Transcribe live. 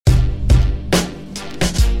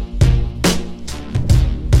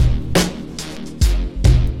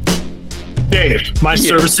Dave, my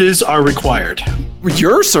services are required.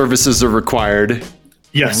 Your services are required?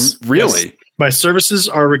 Yes. Really? Yes. My services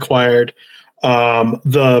are required.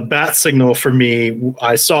 The bat signal for me,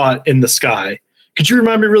 I saw it in the sky. Could you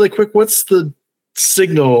remind me really quick, what's the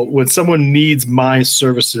signal when someone needs my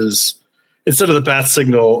services instead of the bat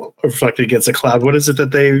signal reflected against a cloud? What is it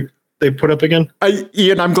that they put up again?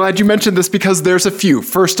 Ian, I'm glad you mentioned this because there's a few.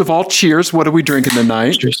 First of all, cheers. What are we drinking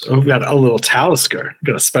tonight? Cheers. Oh, we've got a little Talisker. We've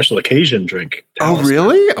got a special occasion drink. Talisker. Oh,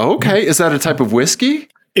 really? Okay. Is that a type of whiskey?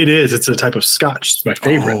 It is. It's a type of scotch. It's my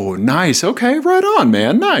favorite. Oh, nice. Okay, right on,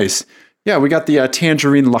 man. Nice. Yeah, we got the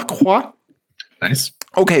Tangerine La Croix. Nice.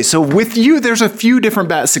 Okay, so with you, there's a few different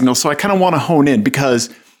bat signals, so I kind of want to hone in because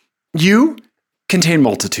you contain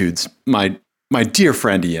multitudes, my dear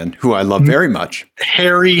friend Ian, who I love very much.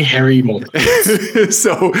 Hairy multitudes.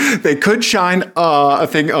 So they could shine a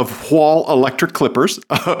thing of wall electric clippers.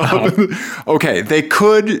 Okay, they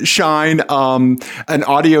could shine an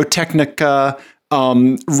Audio-Technica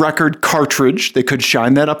record cartridge. They could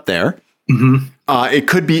shine that up there. Mm-hmm. It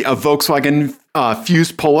could be a Volkswagen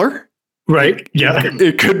fuse puller. Right. Yeah.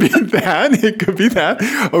 It could be that. It could be that.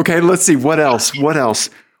 Okay. Let's see. What else?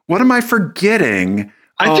 What am I forgetting?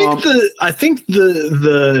 I think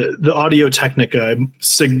the Audio-Technica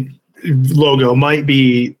logo might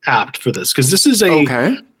be apt for this because this is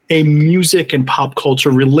a music and pop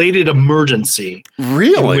culture related emergency.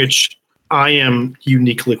 Really? In which I am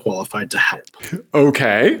uniquely qualified to help.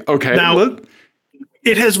 Okay. Now,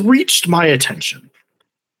 it has reached my attention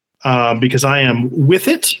because I am with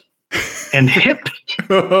it and hip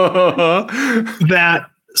that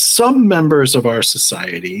some members of our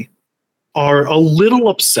society are a little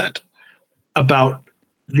upset about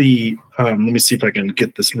the, let me see if I can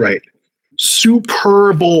get this right,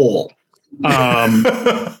 Super Bowl.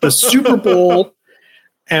 The Super Bowl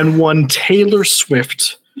and one Taylor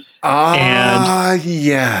Swift.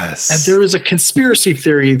 Yes. And there is a conspiracy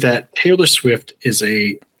theory that Taylor Swift is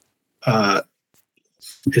a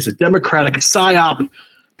Democratic psyop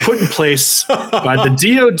put in place by the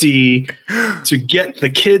DOD to get the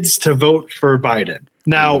kids to vote for Biden.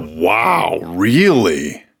 Now, wow,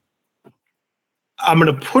 really? I'm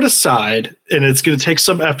going to put aside, and it's going to take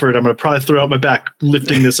some effort. I'm going to probably throw out my back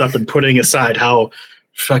lifting this up and putting aside how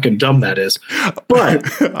fucking dumb that is.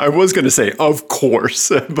 But I was going to say, of course,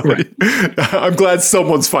 but right. I'm glad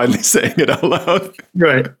someone's finally saying it out loud.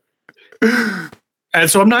 Right. And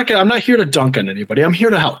so I'm not here to dunk on anybody. I'm here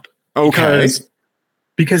to help. Okay.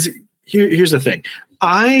 Because here's the thing.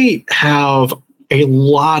 I have a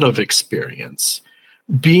lot of experience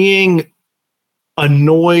being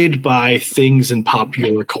annoyed by things in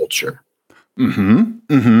popular culture. Mm-hmm.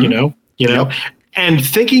 Mm-hmm. You know, yep. And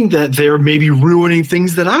thinking that they're maybe ruining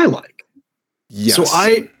things that I like. Yes. So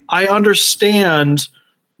I understand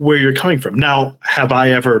where you're coming from. Now, have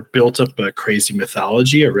I ever built up a crazy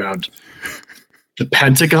mythology around the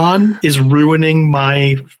Pentagon is ruining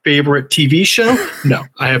my favorite TV show? No,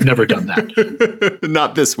 I have never done that.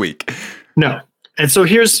 Not this week. No. And so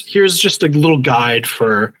here's just a little guide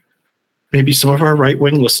for maybe some of our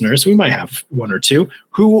right-wing listeners. We might have one or two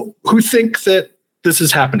who think that this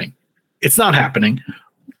is happening. It's not happening,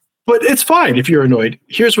 but it's fine if you're annoyed.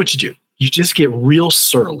 Here's what you do. You just get real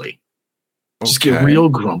surly. Just get real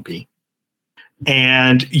grumpy.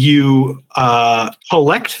 And you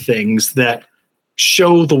collect things that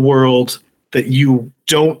show the world that you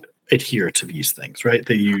don't adhere to these things, right?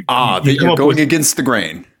 That you're going against the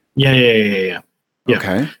grain. Yeah.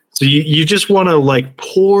 Okay. So you just want to like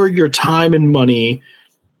pour your time and money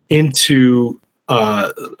into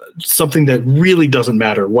something that really doesn't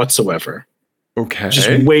matter whatsoever. Okay.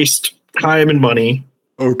 Just waste time and money.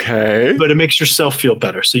 Okay. But it makes yourself feel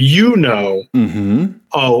better. So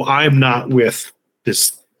oh, I'm not with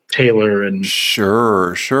this Taylor and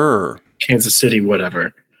sure. Kansas City,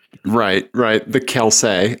 whatever. Right. The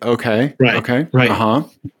Kelsey. Okay. Right. Okay. Right. Uh-huh.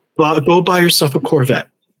 Go buy yourself a Corvette.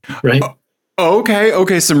 Right.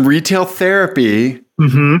 Okay. Some retail therapy.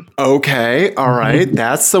 Mm-hmm. Okay. All right. Mm-hmm.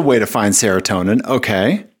 That's the way to find serotonin.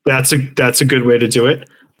 Okay. That's a good way to do it.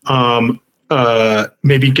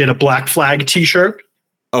 Maybe get a Black Flag t-shirt.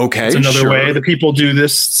 Okay. It's another way that people do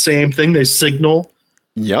this same thing. They signal.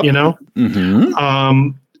 Yep. You know? Mm-hmm.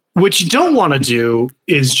 What you don't want to do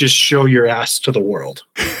is just show your ass to the world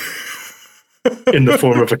in the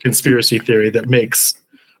form of a conspiracy theory that makes,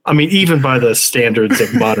 even by the standards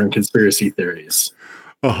of modern conspiracy theories.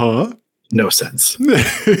 Uh-huh. No sense.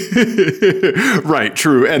 Right,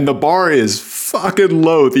 true. And the bar is fucking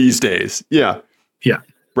low these days. Yeah.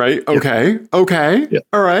 Right? Okay. Yep. Okay. Yep.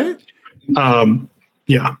 All right.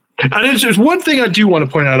 Yeah. And there's one thing I do want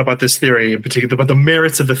to point out about this theory in particular, about the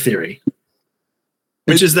merits of the theory.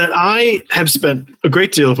 which is that I have spent a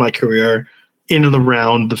great deal of my career in and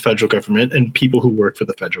around the federal government and people who work for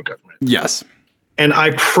the federal government. Yes. And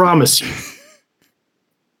I promise you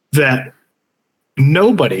that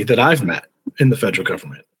nobody that I've met in the federal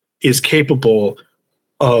government is capable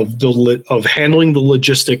of handling the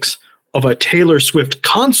logistics of a Taylor Swift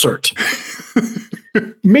concert.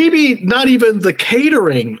 Maybe not even the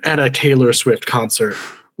catering at a Taylor Swift concert,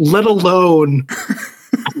 let alone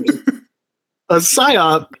a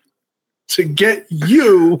psyop to get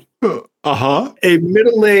you, a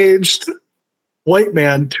middle-aged white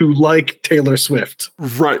man, to like Taylor Swift.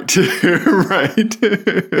 Right. Right.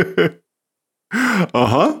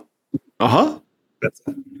 That's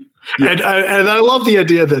it. Yeah. And I love the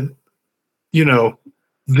idea that,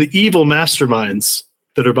 the evil masterminds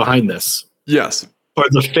that are behind this. Yes. Are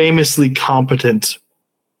the famously competent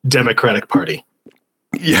Democratic Party.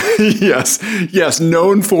 Yeah, yes.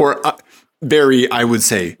 Known for very, I would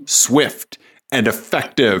say, swift and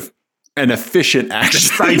effective and efficient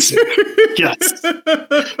action. Yes.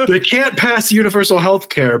 They can't pass universal health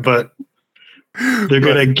care, but they're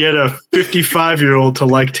going to get a 55-year-old to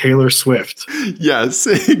like Taylor Swift. Yes,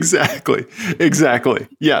 exactly.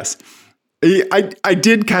 Yes. I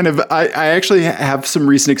did I actually have some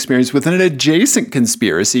recent experience with an adjacent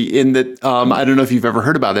conspiracy in that, I don't know if you've ever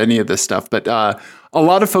heard about any of this stuff, but a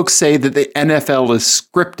lot of folks say that the NFL is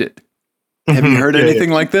scripted. Have you heard anything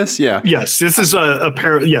like this? Yeah. Yes, this is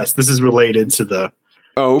yes, this is related to the.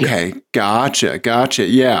 Oh, okay. Yeah. Gotcha.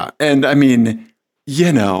 Yeah. And I mean,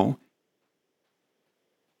 even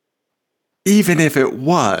if it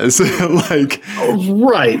was right.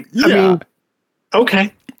 Yeah. I mean,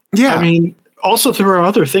 okay. Yeah. I mean, also there are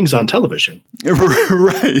other things on television.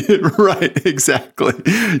 Right. Exactly.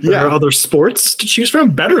 There are other sports to choose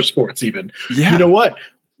from, better sports even. Yeah. You know what?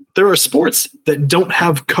 There are sports that don't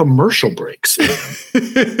have commercial breaks.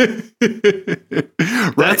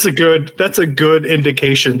 That's a good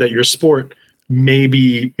indication that your sport may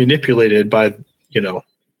be manipulated by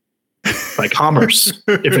commerce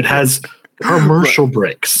if it has commercial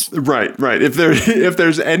breaks. Right. If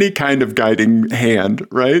there's any kind of guiding hand,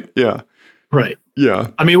 right? Yeah. Right. Yeah.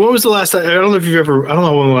 I mean, when was the last time? I don't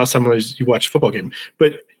know when the last time you watched a football game,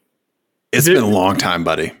 but it's been a long time,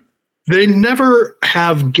 buddy. They never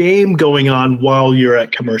have game going on while you're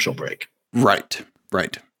at commercial break. Right.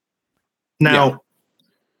 Now,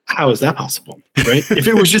 how is that possible? Right? If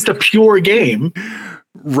it was just a pure game.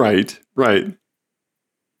 Right.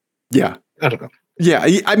 Yeah. I don't know. Yeah.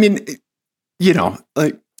 I mean,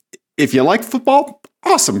 if you like football,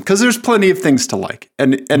 awesome, because there's plenty of things to like.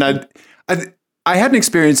 And I had an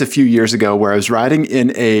experience a few years ago where I was riding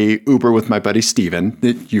in a Uber with my buddy Steven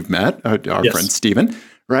that you've met, our friend Steven,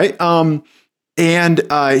 right? And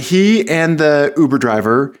he and the Uber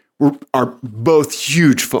driver are both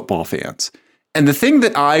huge football fans. And the thing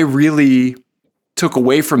that I really took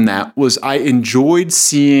away from that was I enjoyed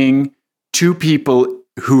seeing two people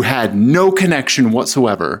who had no connection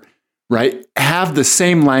whatsoever, right, have the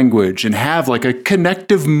same language and have like a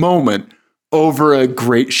connective moment over a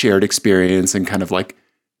great shared experience and kind of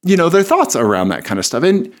their thoughts around that kind of stuff.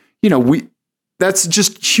 And, that's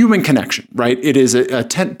just human connection, right? It is a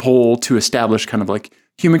tent pole to establish kind of like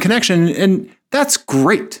human connection. And that's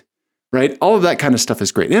great, right? All of that kind of stuff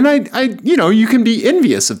is great. And I you can be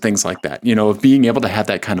envious of things like that, of being able to have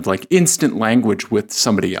that kind of like instant language with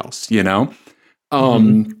somebody else, And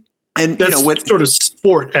that's sort of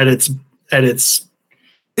sport at its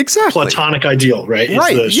exactly platonic ideal, right?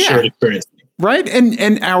 Right. It's the shared experience. Right.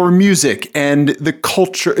 And our music and the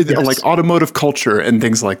culture, like automotive culture and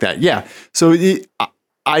things like that. Yeah. So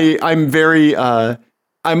I'm very,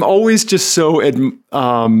 I'm always just so,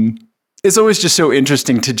 it's always just so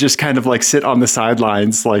interesting to just kind of like sit on the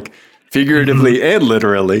sidelines, like figuratively and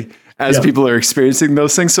literally, as people are experiencing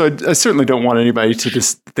those things. So I certainly don't want anybody to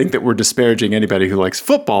just think that we're disparaging anybody who likes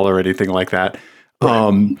football or anything like that.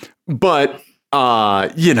 Right. But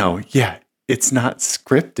it's not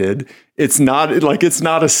scripted. It's not a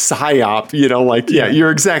psyop,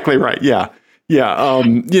 you're exactly right. Yeah.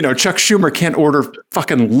 Chuck Schumer can't order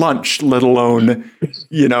fucking lunch, let alone, Right.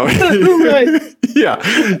 Yeah.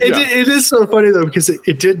 It is so funny though, because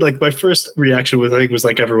it did, like, my first reaction was, I think, was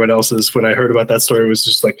like everyone else's when I heard about that story, was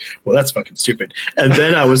just like, well, that's fucking stupid. And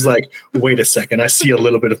then I was like, wait a second, I see a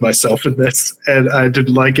little bit of myself in this, and I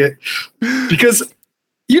didn't like it because,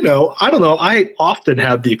 I don't know. I often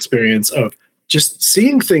have the experience of just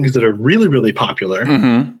seeing things that are really, really popular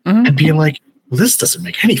and being like, well, this doesn't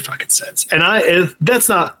make any fucking sense. And that's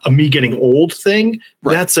not a me getting old thing.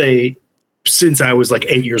 Right. That's since I was like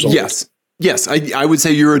 8 years old. Yes. I would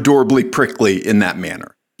say you're adorably prickly in that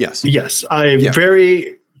manner. Yes. Yes. Yeah.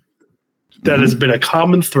 That has been a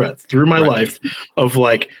common thread through my life of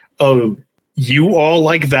like, oh, you all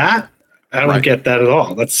like that? I don't get that at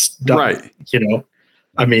all. That's dumb. Right. You know,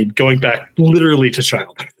 I mean, going back literally to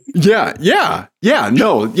childhood. Yeah.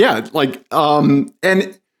 No. Yeah. Like,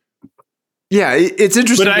 and yeah, it's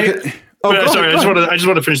interesting. Sorry, I just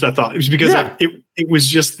want to finish that thought. It was because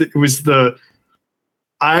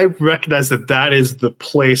I recognize that is the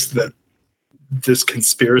place that this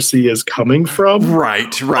conspiracy is coming from.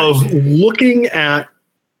 Right. Of looking at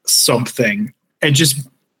something and just,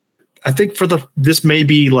 I think this may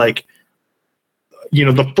be like, you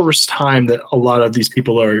know, the first time that a lot of these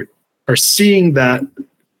people are seeing that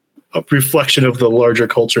a reflection of the larger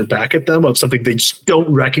culture back at them of something they just don't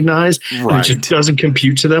recognize. And it just doesn't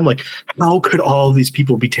compute to them. Like, how could all these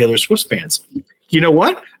people be Taylor Swift fans? You know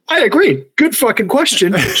what? I agree. Good fucking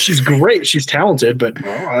question. She's great. She's talented, but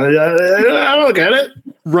I don't get it.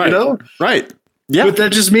 Right. You know? Right. Yeah. But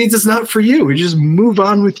that just means it's not for you. You just move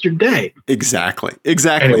on with your day. Exactly.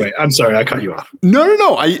 Anyway, I'm sorry. I cut you off. No.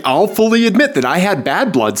 I'll fully admit that I had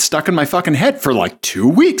bad blood stuck in my fucking head for like 2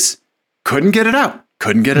 weeks. Couldn't get it out.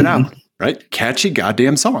 Right. Catchy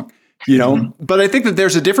goddamn song, you know? But I think that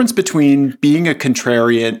there's a difference between being a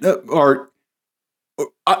contrarian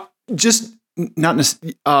just not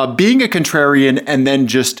being a contrarian and then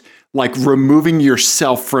just like removing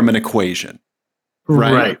yourself from an equation.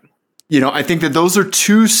 Right. You know, I think that those are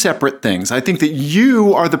two separate things. I think that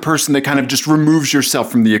you are the person that kind of just removes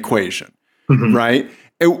yourself from the equation. Right.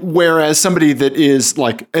 Whereas somebody that is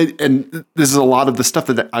like, and this is a lot of the stuff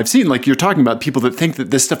that I've seen, like you're talking about people that think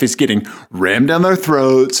that this stuff is getting rammed down their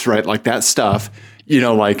throats, right? Like that stuff, you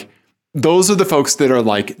know, like those are the folks that are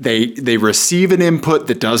like, they receive an input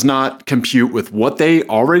that does not compute with what they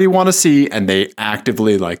already want to see. And they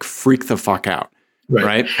actively like freak the fuck out.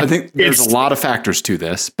 Right. I think there's a lot of factors to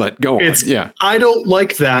this, but go on. Yeah. I don't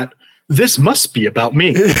like that. This must be about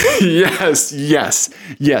me. Yes.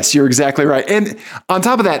 You're exactly right. And on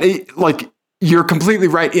top of that, like you're completely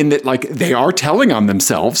right in that, like they are telling on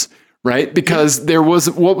themselves, right? Because there was,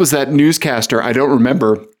 what was that newscaster? I don't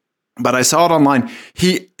remember, but I saw it online.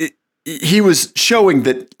 He was showing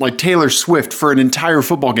that like Taylor Swift for an entire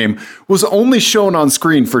football game was only shown on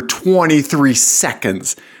screen for 23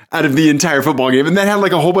 seconds out of the entire football game. And that had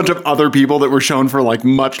like a whole bunch of other people that were shown for like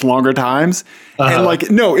much longer times. And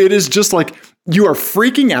like, no, it is just like you are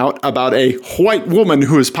freaking out about a white woman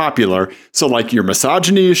who is popular. So like your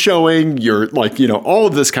misogyny is showing, your like, you know, all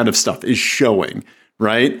of this kind of stuff is showing,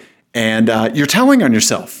 right? And you're telling on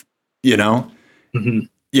yourself, you know?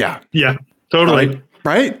 Yeah. Yeah, totally.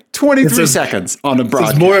 Right? 23 seconds on a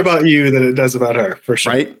broadcast. It's more about you than it does about her, for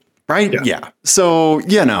sure. Right? Yeah. So,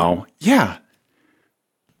 you know, yeah.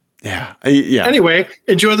 Anyway,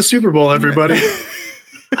 enjoy the Super Bowl, everybody.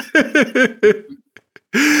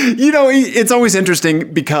 You know, it's always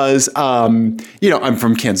interesting because, you know, I'm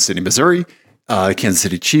from Kansas City, Missouri. Kansas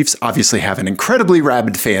City Chiefs obviously have an incredibly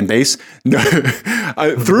rabid fan base.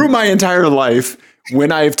 Through my entire life,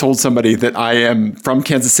 when I have told somebody that I am from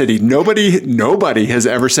Kansas City, nobody has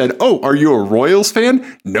ever said, "Oh, are you a Royals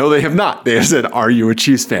fan?" No, they have not. They have said, "Are you a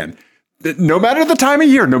Chiefs fan?" No matter the time of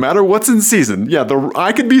year, no matter what's in season. Yeah,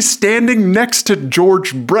 I could be standing next to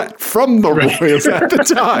George Brett from the Royals at the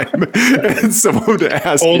time. And someone would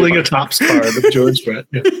ask holding a Topps card of George Brett.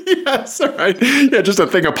 Yeah. Yes, right. Yeah, just a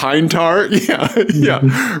thing of pine tar.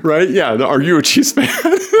 Yeah. Right? Yeah. Are you a Chiefs fan?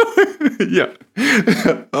 Yeah.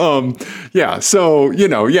 Yeah. So, you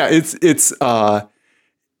know, yeah, it's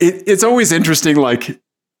always interesting, like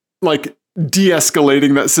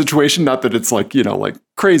de-escalating that situation. Not that it's like, you know, like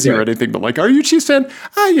crazy or anything, but like, are you a Chiefs fan?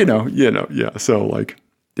 You know, yeah. So like,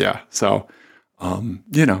 yeah. So,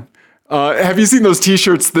 you know, have you seen those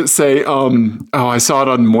t-shirts that say, I saw it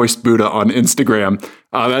on Moist Buddha on Instagram.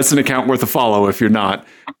 That's an account worth a follow if you're not.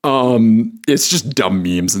 It's just dumb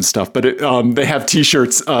memes and stuff, but they have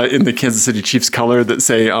t-shirts in the Kansas City Chiefs color that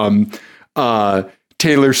say,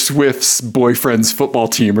 Taylor Swift's boyfriend's football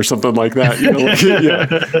team or something like that. You know, like,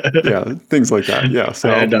 yeah, things like that. Yeah, so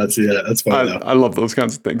I did not see that. That's funny. I love those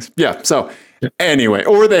kinds of things. Yeah. So anyway,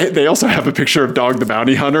 or they also have a picture of Dog the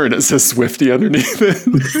Bounty Hunter and it says Swifty underneath it.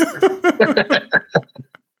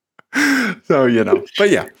 So you know, but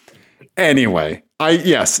yeah. Anyway,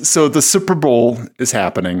 so the Super Bowl is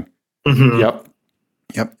happening. Yep.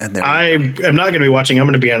 And then I am not going to be watching. I'm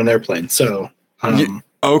going to be on an airplane. So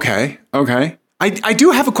okay. I do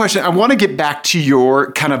have a question. I want to get back to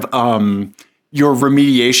your kind of your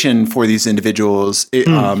remediation for these individuals,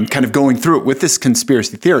 kind of going through it with this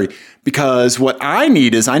conspiracy theory, because what I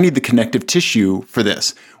need the connective tissue for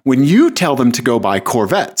this. When you tell them to go buy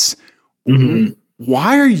Corvettes,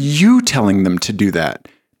 why are you telling them to do that?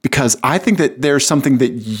 Because I think that there's something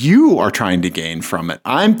that you are trying to gain from it.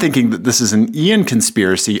 I'm thinking that this is an Ian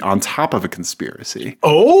conspiracy on top of a conspiracy.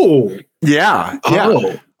 Oh. Yeah.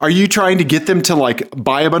 Oh. Are you trying to get them to like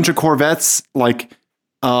buy a bunch of Corvettes, like,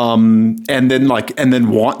 and then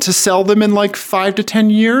want to sell them in like 5 to 10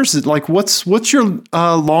 years? Like, what's your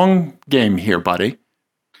long game here, buddy?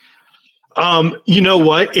 You know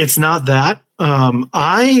what? It's not that.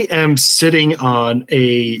 I am sitting on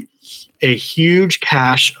a huge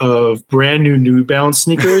cache of brand New Balance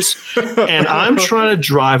sneakers, and I'm trying to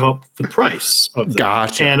drive up the price of them.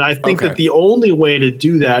 Gotcha. And I think that the only way to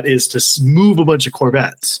do that is to move a bunch of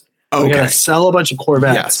Corvettes. Okay. We're going to sell a bunch of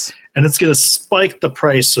Corvettes, Yes. and it's going to spike the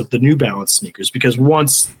price of the New Balance sneakers, because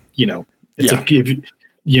once, it's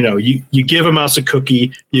you give a mouse a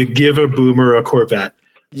cookie, you give a boomer a Corvette.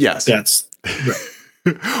 Yes. That's right.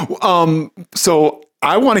 So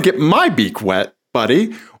I want to get my beak wet,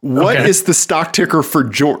 buddy. What is the stock ticker for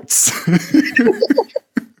Jorts?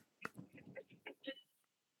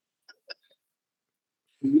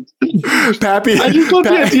 Pappy, I just love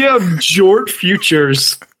the idea of Jort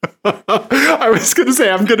futures. I was going to say,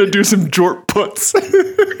 I'm going to do some Jort puts.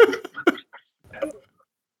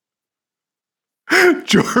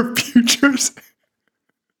 Jort futures.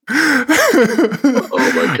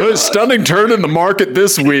 Oh my God. A stunning turn in the market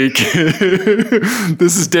this week.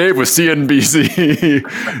 This is Dave with CNBC.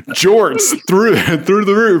 Jorts through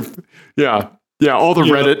the roof. Yeah. Yeah, all the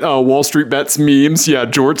Reddit Wall Street Bets memes. Yeah,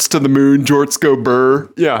 jorts to the moon, jorts go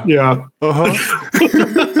burr. Yeah. Yeah. Uh-huh.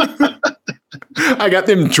 I got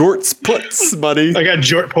them jorts puts, buddy. I got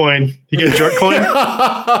Jortcoin. You get Jortcoin?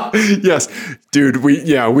 Yes. Dude, we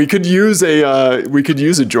could use a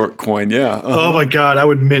Jortcoin. Yeah. Uh-huh. Oh my God, I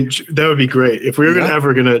would mint. That would be great. If we were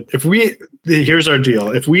here's our deal.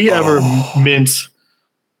 If we ever mint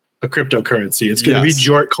a cryptocurrency, it's going to be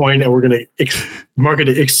Jortcoin, and we're going to market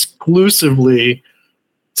it exclusively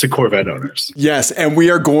to Corvette owners. Yes, and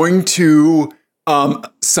we are going to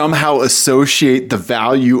somehow associate the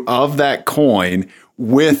value of that coin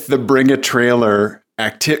with the bring a trailer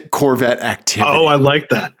Corvette activity. Oh, I like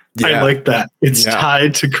that. Yeah. I like that. It's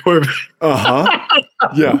tied to Corvette.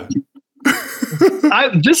 Yeah.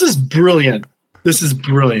 This is brilliant.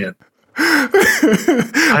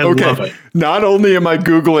 I love it. Not only am I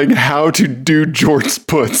Googling how to do Jorts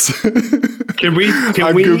puts, I'm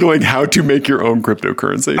Googling how to make your own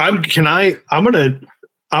cryptocurrency. I'm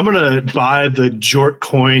gonna buy the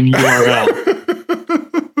Jortcoin URL.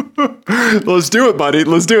 Let's do it, buddy.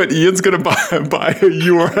 Let's do it. Ian's gonna buy a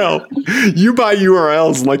URL. You buy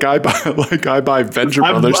URLs like I buy Venture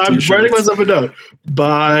Brothers t-shirts. I'm writing myself a note.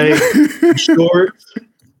 Buy short.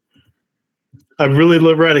 I'm really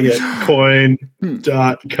writing it.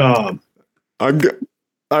 Coin.com. I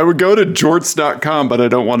would go to jorts.com, but I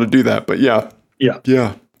don't want to do that. But yeah.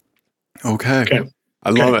 Okay. I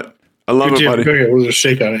love it. I love it, buddy. Okay, we'll just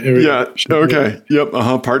shake on it. Okay. Yep.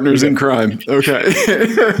 Partners in crime. Okay.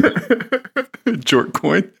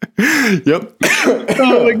 Jortcoin. Yep.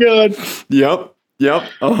 Oh my God. Yep.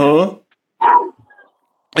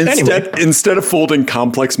 Instead of folding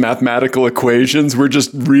complex mathematical equations, we're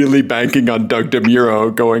just really banking on Doug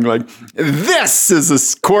DeMuro going like, this is a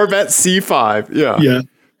Corvette C5.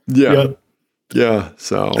 Yeah.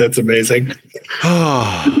 So that's amazing.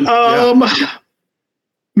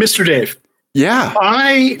 Mr. Dave. Yeah.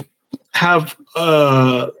 I have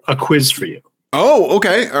a quiz for you. Oh,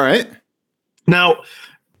 okay. All right. Now,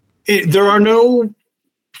 there are no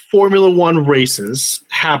Formula One races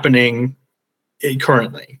happening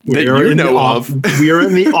currently. We are in the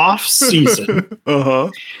off season.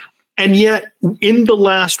 And yet, in the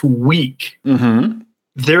last week,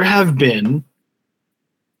 there have been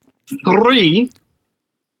 3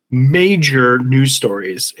 major news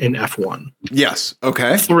stories in F1. Yes.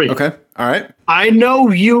 Okay. 3. Okay. All right. I know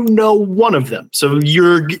you know one of them, so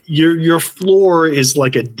your floor is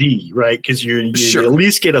like a D, right? Because you at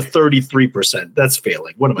least get a 33%. That's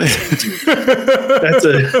failing. What am I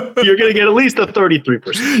saying? You're going to get at least a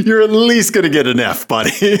 33%. You're at least going to get an F,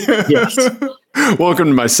 buddy. Yes. Welcome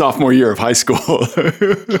to my sophomore year of high school.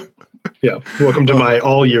 Yeah. Welcome to my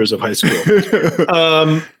all years of high school.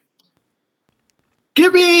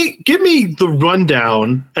 Give me the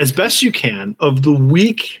rundown as best you can of the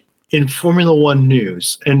week in Formula One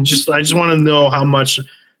news, and I just want to know how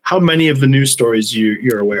many of the news stories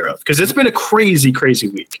you're aware of, because it's been a crazy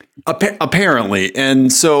week. Apparently,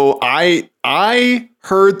 and so I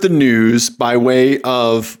heard the news by way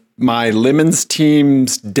of my Lemons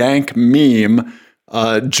team's dank meme,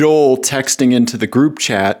 Joel texting into the group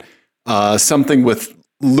chat something with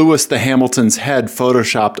Lewis the Hamilton's head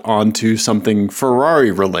photoshopped onto something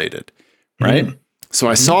Ferrari related, right? Mm-hmm. So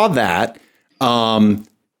I saw that,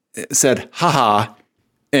 said, haha,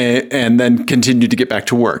 and then continued to get back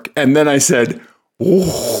to work. And then I said,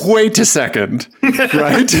 wait a second,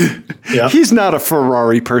 right? Yeah. He's not a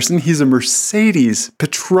Ferrari person. He's a Mercedes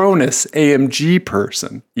Petronas AMG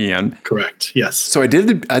person, Ian. Correct. Yes. So I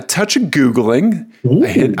did a touch of Googling.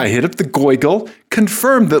 I hit up the Google,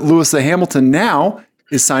 confirmed that Lewis the Hamilton now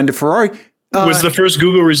is signed to Ferrari. Was the first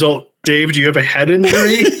Google result, Dave, do you have a head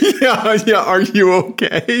injury? Yeah. Are you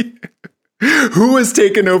okay? Who has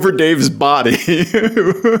taken over Dave's body?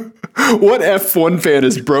 What F1 fan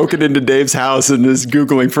has broken into Dave's house and is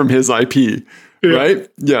Googling from his IP? Right?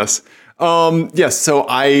 Yes. Yes. So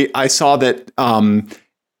I saw that.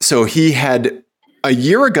 So he had a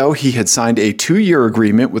year ago, he had signed a 2-year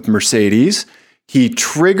agreement with Mercedes. He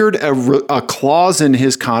triggered a clause in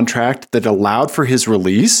his contract that allowed for his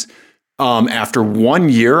release. After 1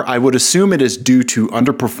 year, I would assume it is due to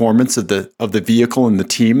underperformance of the vehicle and the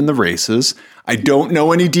team in the races. I don't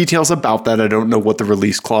know any details about that. I don't know what the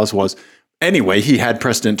release clause was. Anyway, he had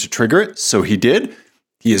precedent to trigger it, so he did.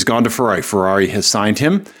 He has gone to Ferrari. Ferrari has signed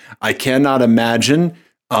him. I cannot imagine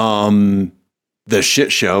the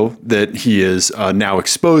shit show that he is now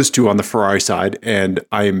exposed to on the Ferrari side, and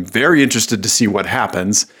I am very interested to see what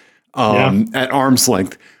happens at arm's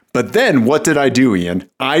length. But then what did I do, Ian?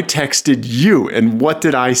 I texted you, and what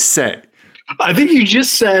did I say? I think you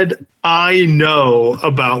just said, I know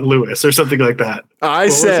about Lewis or something like that. I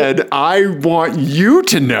said, I want you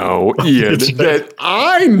to know, Ian, that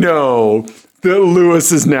I know that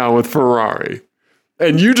Lewis is now with Ferrari.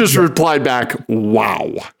 And you just replied back,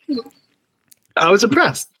 wow. I was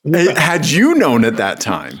impressed. Had you known at that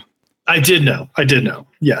time? I did know.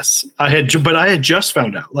 Yes. I had just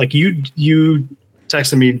found out. Like you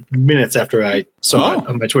texted me minutes after I saw it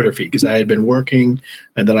on my Twitter feed because I had been working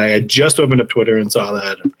and then I had just opened up Twitter and saw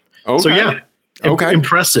that. Okay. So yeah. Okay.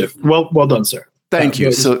 Impressive. Well done, sir. Thank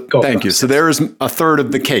you. Thank you. So there is a third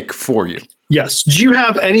of the cake for you. Yes. Do you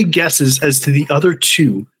have any guesses as to the other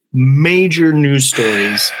two major news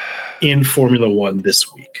stories in Formula One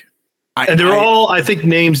this week? And they're all, I think,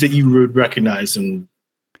 names that you would recognize and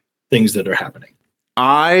things that are happening.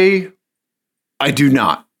 I do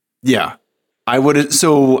not. Yeah. I would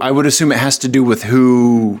assume it has to do with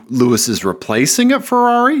who Lewis is replacing at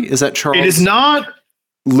Ferrari. Is that Charles? It is not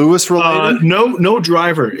Lewis related. No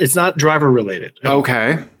driver. It's not driver related.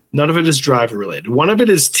 Okay. None of it is driver related. One of it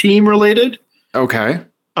is team related. Okay.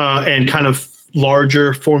 And kind of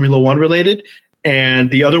larger Formula One related,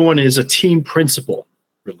 and the other one is a team principal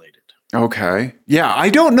related. Okay. Yeah, I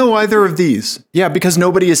don't know either of these. Yeah, because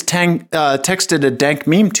nobody has texted a dank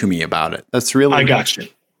meme to me about it. That's really. I got you.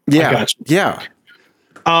 Yeah. I got you. Yeah.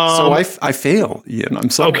 So I fail, Ian. I'm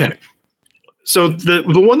sorry. Okay. So the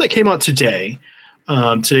one that came out today,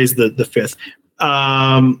 today's the 5th.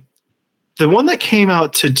 The one that came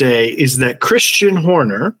out today is that Christian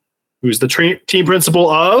Horner, who's the team principal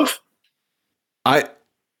of.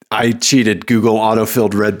 I cheated. Google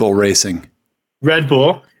autofilled Red Bull Racing. Red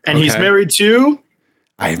Bull. And he's married to?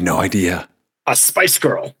 I have no idea. A Spice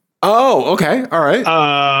Girl. Oh, okay. All right.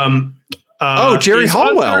 Jerry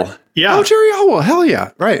Halliwell. Yeah. Oh, Jerry Halliwell. Hell yeah.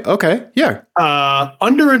 Right. Okay. Yeah.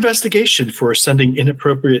 Under investigation for sending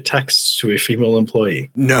inappropriate texts to a female employee.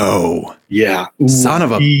 No. Yeah. Ooh, son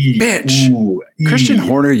of a bitch. Christian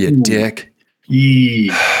Horner, you dick.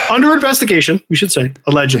 Under investigation, we should say.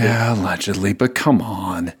 Allegedly. Yeah, allegedly. But come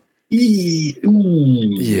on. Yeah,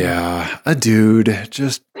 a dude.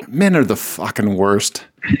 Just men are the fucking worst.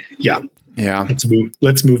 Yeah. Yeah.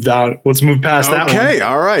 Let's move down. Let's move past that one. Okay.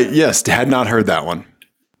 All right. Yes. Had not heard that one.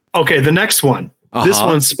 Okay. The next one. This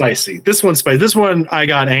one's spicy. This one I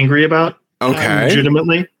got angry about. Okay.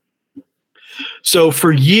 Legitimately. So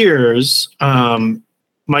for years, Michael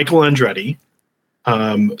Andretti,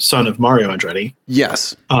 son of Mario Andretti.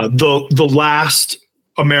 Yes. The last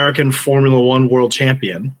American Formula One world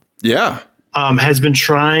champion. Yeah. Has been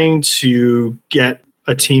trying to get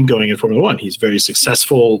a team going in Formula One. He's a very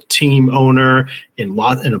successful team owner in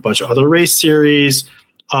a bunch of other race series.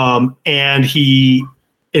 And he,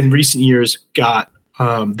 in recent years, got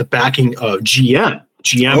the backing of GM.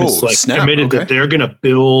 GM is committed that they're going to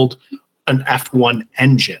build an F1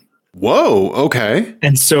 engine. Whoa. Okay.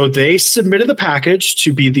 And so they submitted the package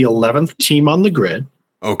to be the 11th team on the grid.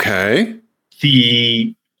 Okay.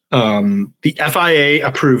 The FIA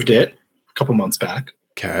approved it a couple months back.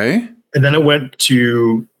 Okay. And then it went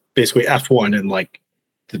to basically F1 and like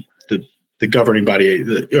the governing body,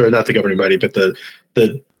 or not the governing body, but the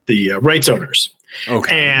rights owners.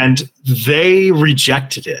 Okay. And they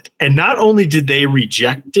rejected it. And not only did they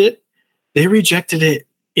reject it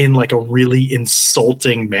in like a really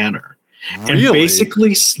insulting manner. Really?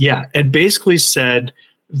 And basically said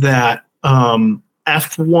that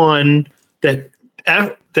F1 that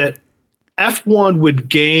F1 would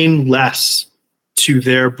gain less to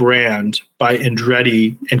their brand by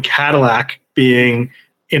Andretti and Cadillac being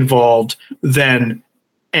involved than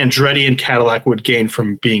Andretti and Cadillac would gain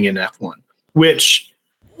from being in F1. Which,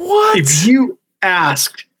 if you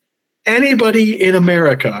asked anybody in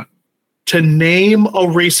America to name a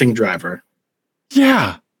racing driver,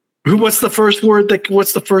 yeah, what's the first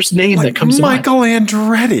name that comes to mind? Michael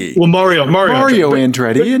Andretti. Well, Mario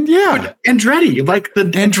Andretti, and yeah, Andretti, like the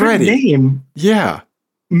Andretti name, yeah,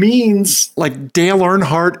 means like Dale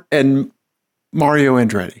Earnhardt and Mario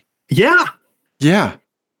Andretti. Yeah, yeah,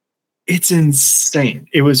 it's insane.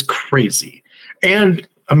 It was crazy, and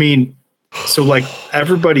I mean, so like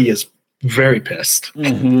everybody is very pissed,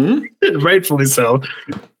 rightfully so,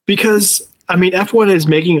 because I mean F1 is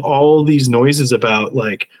making all these noises about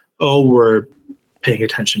like, oh, we're paying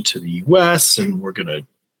attention to the US and we're going to,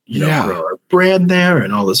 grow our brand there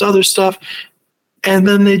and all this other stuff. And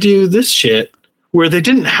then they do this shit where they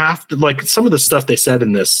didn't have to, like, some of the stuff they said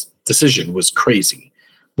in this decision was crazy.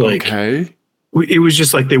 Like, it was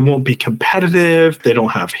just like, they won't be competitive. They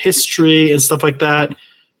don't have history and stuff like that.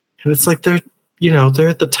 And it's like, they're at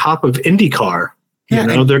the top of IndyCar.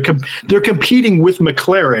 They're competing with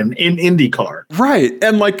McLaren in IndyCar. Right.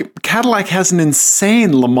 And like Cadillac has an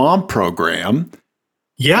insane Le Mans program.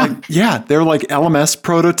 Yeah. They're like LMS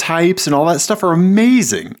prototypes and all that stuff are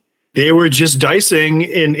amazing. They were just dicing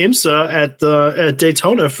in IMSA at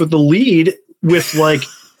Daytona for the lead with like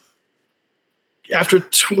after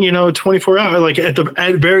 24 hours, like at the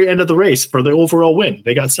very end of the race for the overall win.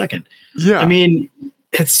 They got second. Yeah. I mean,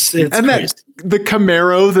 it's and crazy. The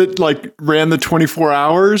Camaro that like ran the 24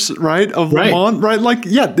 hours, right? Of Le Mans, right? Like,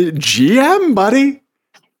 the GM, buddy.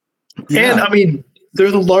 Yeah. And I mean, they're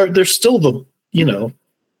still the,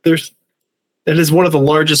 it is one of the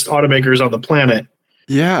largest automakers on the planet.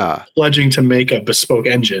 Yeah. Pledging to make a bespoke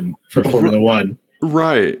engine for Formula One.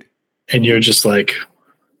 Right. And you're just like,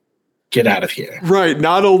 get out of here. Right.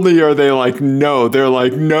 Not only are they like, no, they're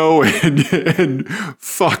like, no, and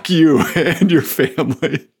fuck you and your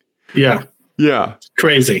family. Yeah. Yeah.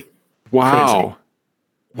 Crazy. Wow. Crazy.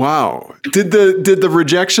 Wow. Did the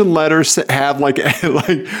rejection letter have like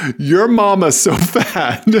your mama's so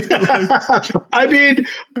fat? I mean,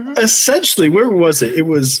 essentially, where was it? It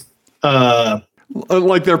was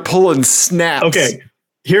like they're pulling snaps. Okay.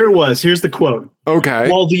 Here it was. Here's the quote. Okay.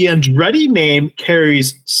 While the Andretti name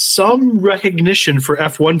carries some recognition for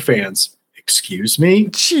F1 fans, excuse me?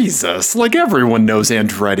 Jesus. Like everyone knows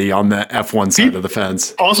Andretti on the F1 side of the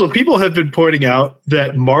fence. Also, people have been pointing out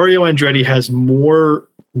that Mario Andretti has more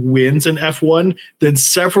wins in F1 than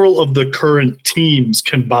several of the current teams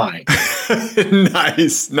combined.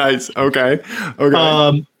 Nice. Okay.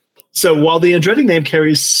 So while the Andretti name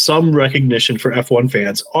carries some recognition for F1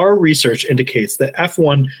 fans, our research indicates that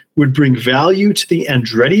F1 would bring value to the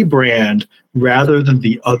Andretti brand rather than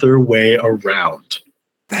the other way around.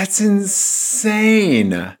 That's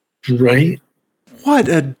insane. Right? What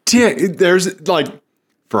a dick. There's like,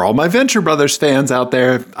 for all my Venture Brothers fans out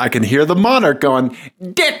there, I can hear the monarch going,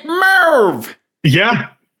 dick move. Yeah.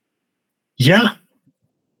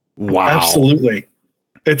 Wow. Absolutely.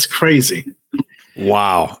 It's crazy.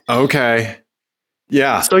 Wow. Okay.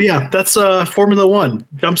 Yeah. So that's Formula One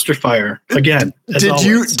dumpster fire again.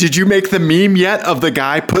 Did you make the meme yet of the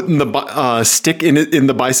guy putting the stick in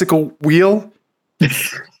the bicycle wheel?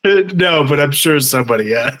 No, but I'm sure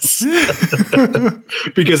somebody has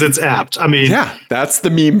because it's apt. I mean, that's the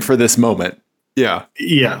meme for this moment. Yeah.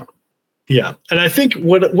 And I think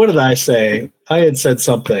what did I say? I had said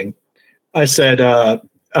something. I said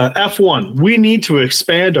F1. We need to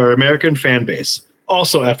expand our American fan base.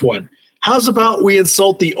 Also, F1. How's about we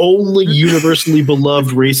insult the only universally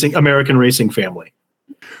beloved American racing family?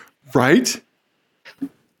 Right?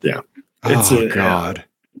 Yeah. God.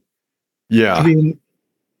 Yeah. I mean,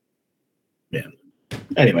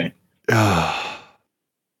 anyway.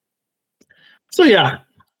 So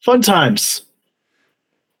fun times.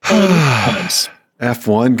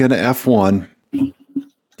 F1 gonna F1.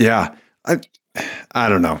 Yeah. I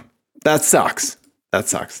don't know. That sucks.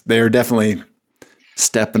 They're definitely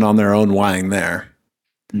stepping on their own wang there.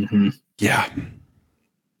 Mm-hmm. Yeah.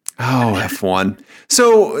 Oh, F1.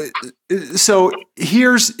 So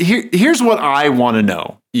here's what I want to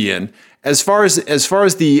know, Ian. As far as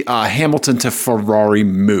the Hamilton to Ferrari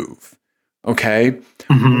move, Okay.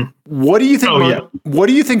 Mm-hmm. What do you think? Oh, yeah. What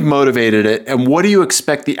do you think motivated it, and what do you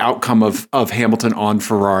expect the outcome of Hamilton on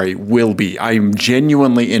Ferrari will be? I am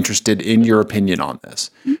genuinely interested in your opinion on this.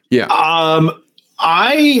 Yeah.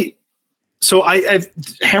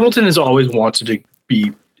 Hamilton has always wanted to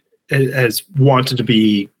be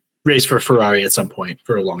race for Ferrari at some point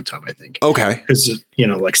for a long time, I think. Okay. Because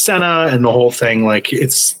like Senna and the whole thing, like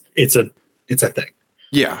it's a thing.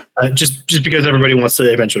 Yeah. Just because everybody wants to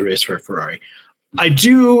eventually race for Ferrari. I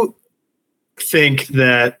do think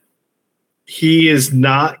that he is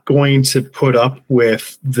not going to put up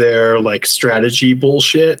with their like strategy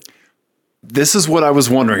bullshit. This is what I was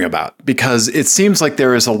wondering about, because it seems like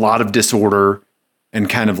there is a lot of disorder and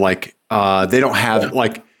kind of like they don't have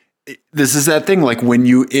like, this is that thing, like when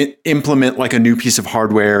you implement like a new piece of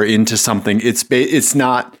hardware into something, it's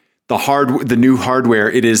not the new hardware.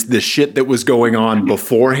 It is the shit that was going on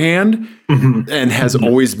beforehand and has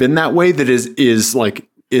always been that way, that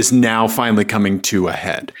is now finally coming to a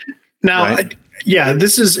head. Now, right?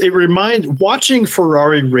 Watching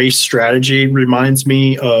Ferrari race strategy reminds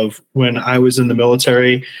me of when I was in the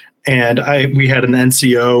military, and we had an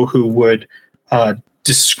NCO who would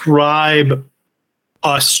describe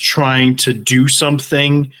us trying to do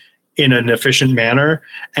something in an efficient manner,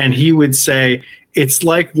 and he would say, it's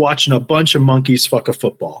like watching a bunch of monkeys fuck a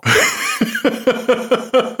football.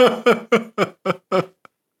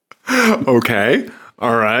 Okay.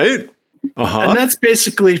 All right. Uh-huh. And that's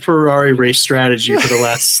basically Ferrari race strategy for the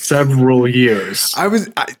last several years.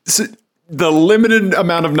 So the limited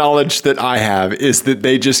amount of knowledge that I have is that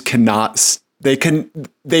they just cannot, they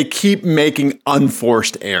keep making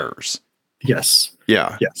unforced errors. Yes.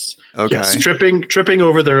 Yeah. Yes. Okay. Yes. Tripping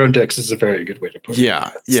over their own dicks is a very good way to put it. Yeah.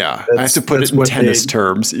 Yeah. I have to put it in tennis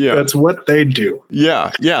terms. Yeah. That's what they do.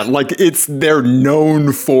 Yeah. Yeah. Like they're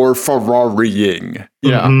known for Ferrariing.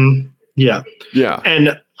 Yeah. Mm-hmm. Yeah. Yeah.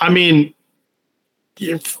 And I mean,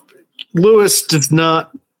 if Lewis he's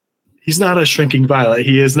not a shrinking violet.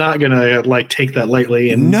 He is not going to like take that lightly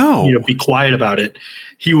and be quiet about it.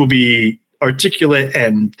 He will be articulate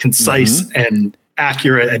and concise and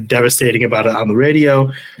accurate and devastating about it on the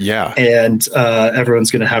radio. Yeah. And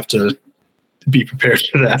everyone's going to have to be prepared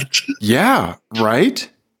for that. Yeah. Right.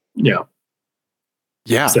 Yeah.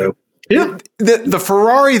 Yeah. So, yeah. The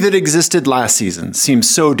Ferrari that existed last season seems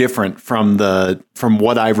so different from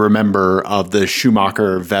what I remember of the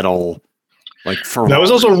Schumacher Vettel like Ferrari. That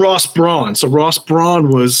was also Ross Brawn. So Ross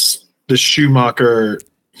Brawn was the Schumacher.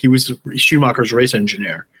 He was Schumacher's race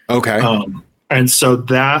engineer. Okay. And so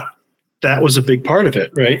that was a big part of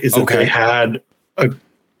it, right? Is that they had a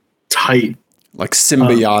tight, like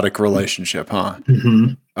symbiotic relationship, huh?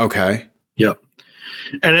 Mm-hmm. Okay. Yep.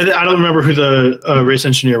 And I don't remember who the race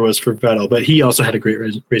engineer was for Vettel, but he also had a great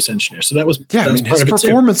race engineer. So that was his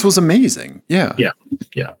performance was amazing. Yeah. Yeah.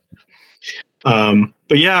 Yeah.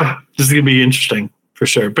 But yeah, this is gonna be interesting for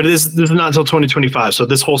sure. But this is not until 2025. So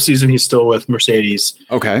this whole season he's still with Mercedes.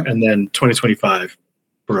 Okay. And then 2025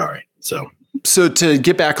 Ferrari. So to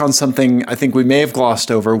get back on something I think we may have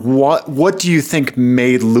glossed over, what do you think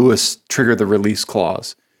made Lewis trigger the release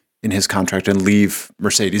clause in his contract and leave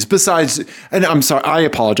Mercedes? Besides, and I'm sorry, I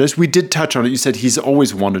apologize, we did touch on it. You said he's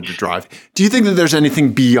always wanted to drive. Do you think that there's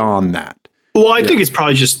anything beyond that? Well, I think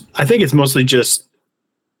it's mostly just,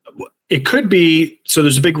 it could be, so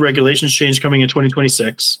there's a big regulations change coming in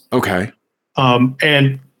 2026. Okay.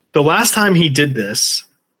 And the last time he did this,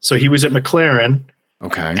 so he was at McLaren.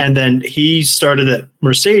 Okay. And then he started at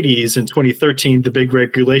Mercedes in 2013. The big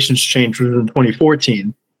regulations change was in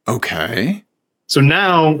 2014. Okay. So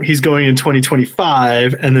now he's going in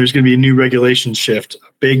 2025, and there's going to be a new regulation shift,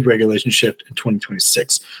 a big regulation shift in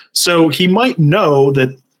 2026. So he might know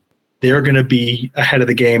that they're going to be ahead of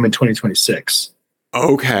the game in 2026.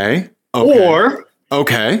 Okay. Or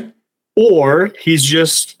he's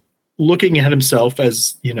just looking at himself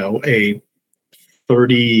as, a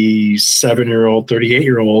 37-year-old,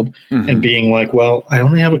 38-year-old, and being like, well, I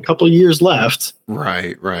only have a couple of years left.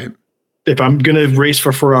 Right. If I'm going to race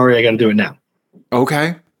for Ferrari, I got to do it now.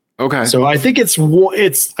 Okay. So I think it's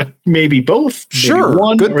maybe both. Sure. Maybe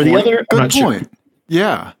one Good or point. the other. Good point. Sure.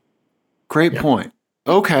 Yeah. Great point.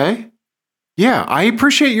 Okay. Yeah. I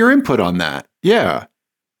appreciate your input on that. Yeah.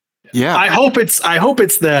 Yeah. I hope it's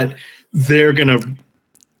that they're going to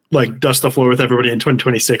like dust the floor with everybody in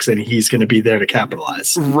 2026 and he's going to be there to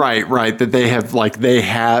capitalize. Right. That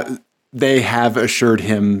they have assured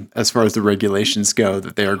him, as far as the regulations go,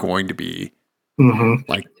 that they are going to be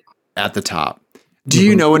like at the top. Do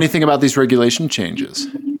you know anything about these regulation changes?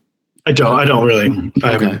 I don't really.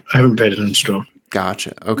 I haven't paid attention to them.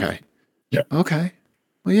 Gotcha. Okay. Yeah. Okay.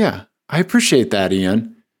 Well, yeah, I appreciate that,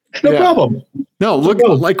 Ian. No problem. No, look,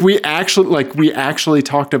 like we actually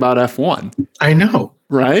talked about F1. I know.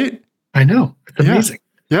 Right? I know. It's amazing.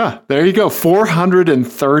 Yeah. There you go.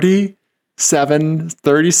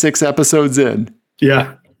 36 episodes in.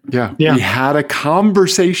 Yeah. Yeah. We had a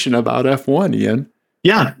conversation about F1, Ian.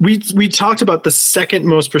 Yeah. We talked about the second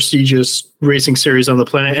most prestigious racing series on the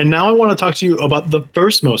planet. And now I want to talk to you about the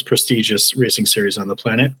first most prestigious racing series on the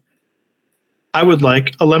planet. I would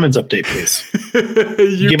like a Lemons update, please.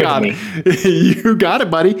 You got it. You got it,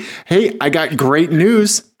 buddy. Hey, I got great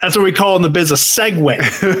news. That's what we call in the biz a segue.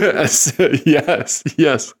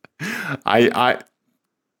 Yes. I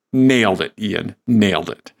nailed it, Ian. Nailed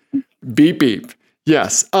it. Beep, beep.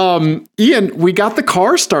 Yes. Ian, we got the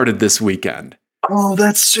car started this weekend. Oh,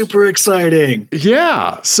 that's super exciting.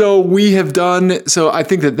 Yeah. So I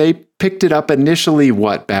think that they picked it up initially,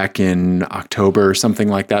 back in October or something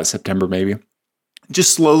like that, September maybe.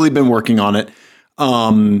 Just slowly been working on it.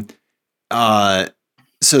 So the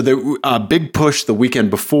big push the weekend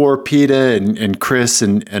before, PETA and Chris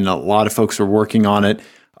and a lot of folks were working on it.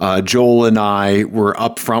 Joel and I were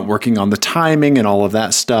up front working on the timing and all of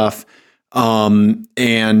that stuff.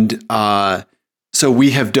 So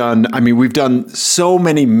we've done so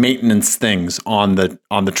many maintenance things on the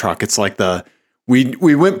truck. It's like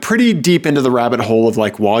we went pretty deep into the rabbit hole of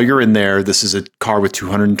like, while you're in there, this is a car with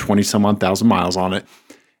 220 some odd thousand miles on it.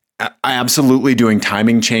 Absolutely doing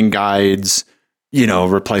timing chain guides,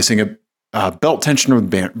 replacing a belt tensioner with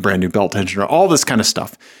brand new belt tensioner, all this kind of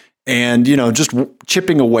stuff. And, just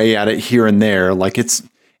chipping away at it here and there,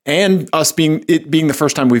 and us being the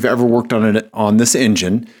first time we've ever worked on it on this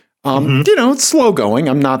engine. It's slow going.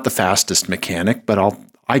 I'm not the fastest mechanic, but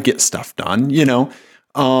I get stuff done,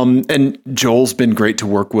 and Joel's been great to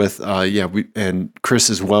work with. And Chris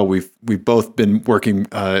as well. We've both been working,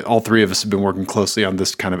 all three of us have been working closely on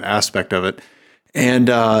this kind of aspect of it. And,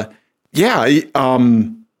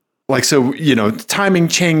 timing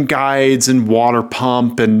chain guides and water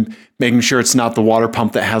pump and making sure it's not the water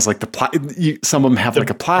pump that has like some of them have like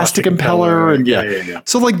a plastic impeller and yeah.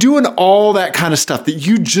 So like doing all that kind of stuff that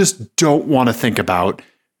you just don't want to think about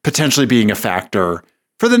potentially being a factor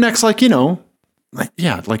for the next 2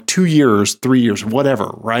 years, 3 years, whatever.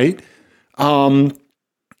 Right. So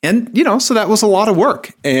that was a lot of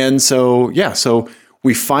work. And so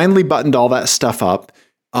we finally buttoned all that stuff up.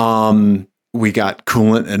 We got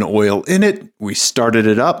coolant and oil in it. We started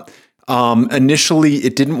it up. Initially,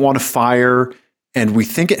 it didn't want to fire, and we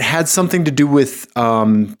think it had something to do with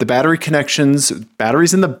the battery connections,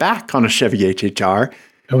 batteries in the back on a Chevy HHR.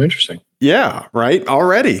 Oh, interesting. Yeah, right.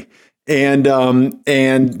 Already. And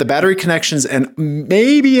the battery connections and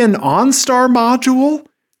maybe an OnStar module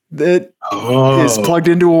that is plugged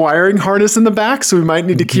into a wiring harness in the back. So we might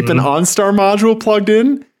need to keep an OnStar module plugged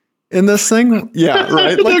in this thing. Yeah,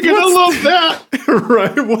 right. They're going to love that.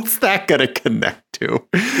 Right. What's that going to connect to?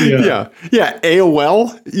 Yeah.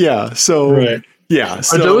 AOL. Yeah. So, right. Yeah.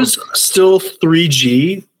 Are those still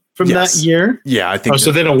 3G from that year? Yeah, I think.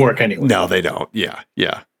 So they don't work anyway. No, they don't. Yeah.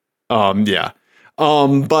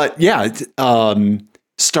 But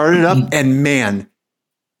started up and man,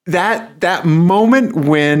 that moment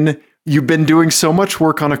when you've been doing so much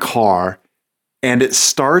work on a car and it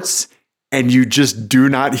starts and you just do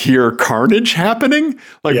not hear carnage happening.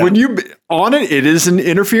 When you on it, it is an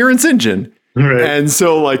interference engine. Right. And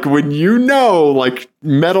so when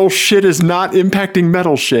metal shit is not impacting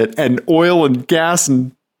metal shit and oil and gas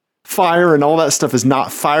and fire and all that stuff is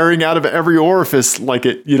not firing out of every orifice like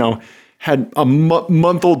it, had a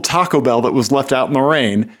month-old Taco Bell that was left out in the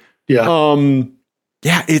rain. Yeah.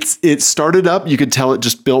 It started up. You could tell it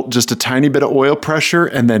just built just a tiny bit of oil pressure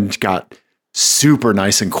and then got super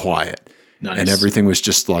nice and quiet. Nice. And everything was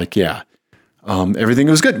just everything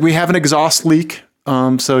was good. We have an exhaust leak.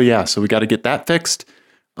 So we got to get that fixed.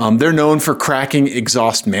 They're known for cracking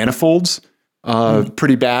exhaust manifolds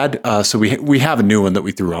pretty bad. So we have a new one that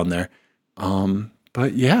we threw on there.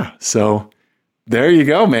 So there you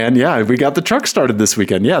go, man. Yeah, we got the truck started this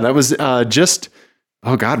weekend. Yeah, that was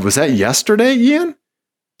was that yesterday, Ian?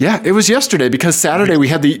 Yeah, it was yesterday because Saturday we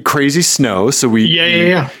had the crazy snow. So we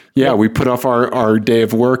put off our day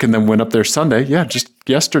of work and then went up there Sunday. Yeah, just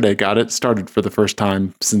yesterday got it started for the first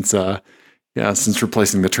time since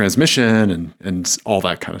replacing the transmission and all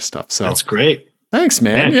that kind of stuff. So that's great. Thanks,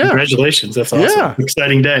 man. Yeah, congratulations. That's awesome. Yeah.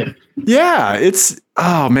 Exciting day. Yeah,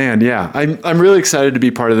 I'm really excited to be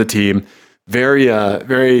part of the team. Very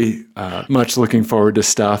much looking forward to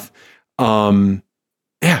stuff.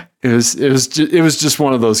 It was just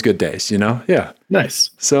one of those good days, Yeah. Nice.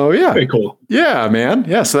 So yeah. Very cool. Yeah, man.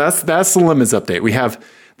 Yeah. So that's the limits update. We have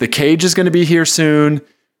the cage is going to be here soon.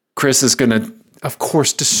 Chris is going to of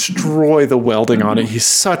course, destroy the welding on it. He's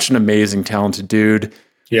such an amazing, talented dude.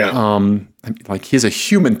 Yeah. Like he's a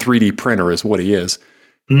human 3D printer is what he is.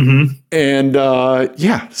 Mm-hmm. And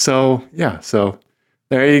so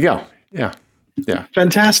there you go. Yeah.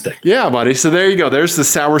 Fantastic. Yeah, buddy. So there you go. There's the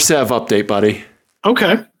Sour Sev update, buddy.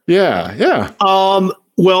 Okay. Yeah.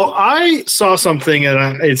 Well, I saw something,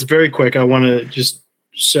 and it's very quick. I want to just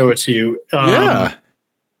show it to you.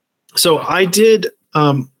 So I did.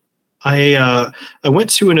 I went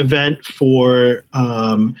to an event for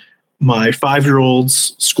my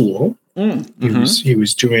 5-year-old's school. Mm-hmm. He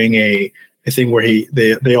was doing a thing where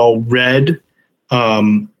they all read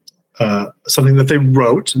something that they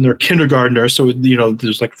wrote, and they're kindergartners, so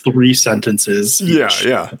there's like 3 sentences each.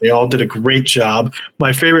 Yeah. They all did a great job.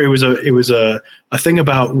 My favorite, it was a thing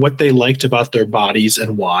about what they liked about their bodies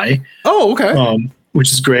and why. Oh, okay.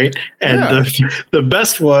 Which is great. And the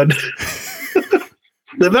best one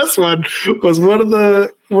the best one was one of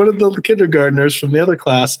the kindergartners from the other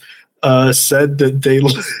class said that they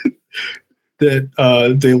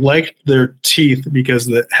liked their teeth because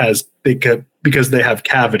they have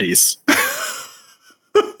cavities.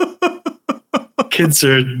 Kids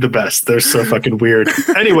are the best. They're so fucking weird.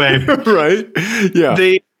 Anyway, right? Yeah.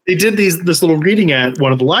 They did this little reading at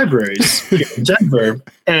one of the libraries here in Denver,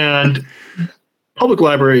 and public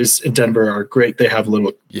libraries in Denver are great. They have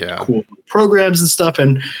little cool programs and stuff.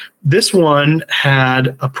 And this one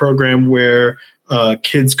had a program where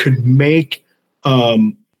kids could make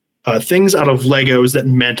things out of Legos that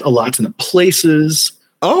meant a lot to them. Places.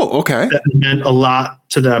 Oh, okay. That meant a lot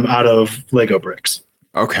to them out of Lego bricks.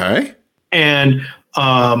 Okay. And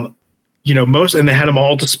and they had them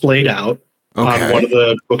all displayed out on one of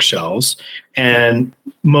the bookshelves, and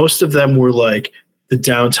most of them were like the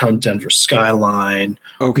downtown Denver skyline.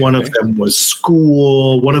 Okay. One of them was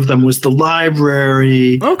school. One of them was the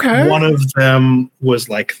library. Okay. One of them was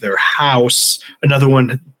like their house. Another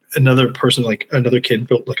person, like another kid,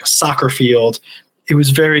 built like a soccer field. It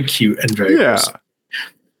was very cute and very awesome.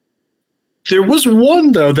 There was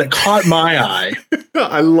one though that caught my eye.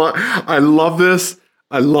 I love this.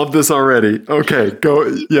 I love this already. Okay, go.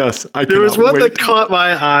 Yes, there was one that caught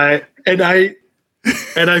my eye, and I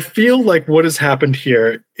feel like what has happened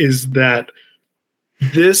here is that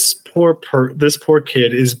this poor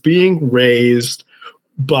kid is being raised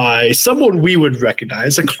by someone we would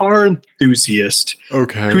recognize, a car enthusiast,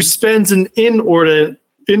 who spends an inordinate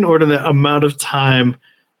amount of time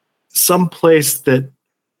someplace that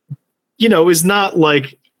is not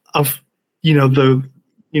like a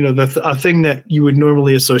thing that you would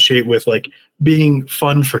normally associate with like being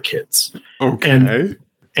fun for kids. Okay.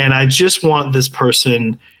 And I just want this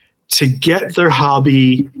person to get their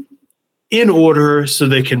hobby in order so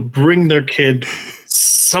they can bring their kid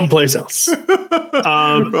someplace else.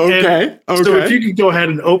 Okay. So if you could go ahead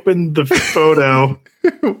and open the photo.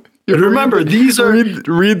 And remember, these are...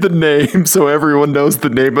 Read the name so everyone knows the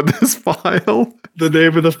name of this file. The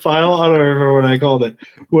name of the file? I don't remember what I called it.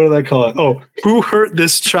 What did I call it? Oh, who hurt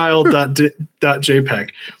this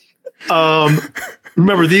child.jpg.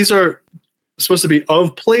 Remember, these are supposed to be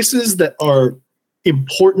of places that are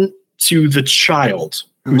important to the child,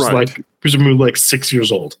 who's like presumably like 6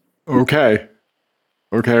 years old. Okay.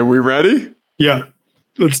 Are we ready? Yeah,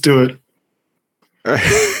 let's do it.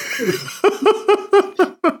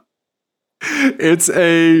 It's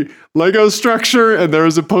a Lego structure, and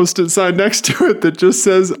there's a post-it sign next to it that just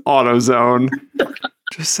says AutoZone.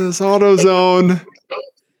 Just says AutoZone.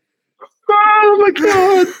 Oh my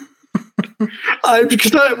god!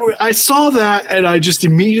 I saw that, and I just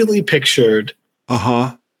immediately pictured,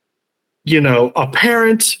 a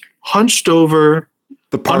parent hunched over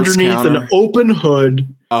the parts underneath counter. An open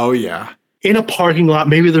hood. Oh yeah. In a parking lot,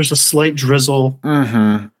 maybe there's a slight drizzle,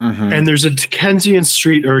 and there's a Dickensian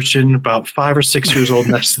street urchin about 5 or 6 years old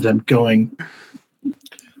next to them going,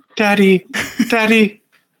 Daddy,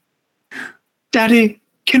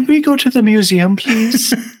 can we go to the museum,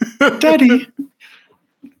 please? Daddy.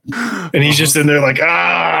 And he's just in there like,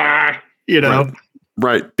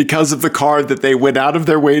 Right. Because of the card that they went out of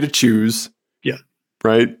their way to choose. Yeah.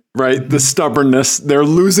 Right. The stubbornness. They're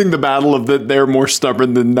losing the battle of that. They're more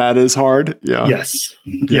stubborn than that is hard. Yeah. Yes.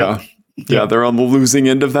 Yeah. They're on the losing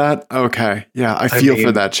end of that. Okay. Yeah. I feel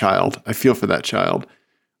for that child. I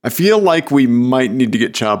feel like we might need to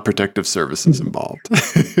get Child Protective Services involved.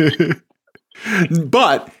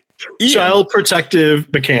 But Ian, Child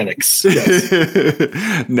Protective Mechanics. Yes.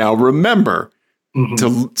 Now remember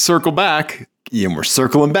to circle back, Ian, we're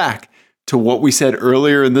circling back to what we said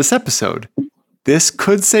earlier in this episode. This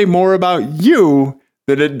could say more about you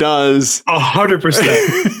than it does 100%.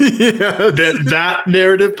 That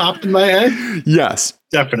narrative popped in my head. Yes,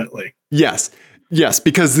 definitely. Yes,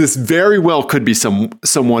 because this very well could be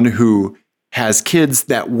someone who has kids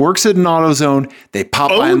that works at an AutoZone. They pop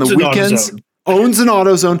by on the weekends. Owns an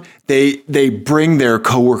AutoZone. They bring their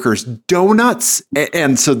coworkers donuts,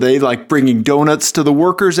 and so they like bringing donuts to the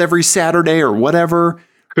workers every Saturday or whatever.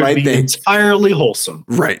 Could be entirely wholesome.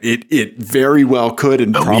 Right. It very well could,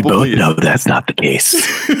 and but probably we both know that's not the case.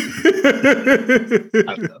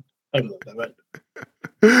 I love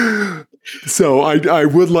that. So I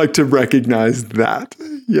would like to recognize that.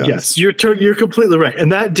 Yes, you're completely right,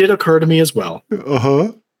 and that did occur to me as well.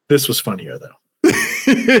 This was funnier though.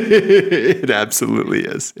 It absolutely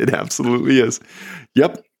is. It absolutely is.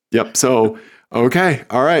 Yep. So okay.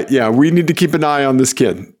 All right. Yeah, we need to keep an eye on this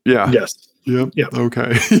kid. Yeah. Yes. Yep.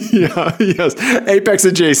 Okay. Yeah. Yes. Apex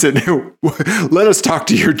adjacent. Let us talk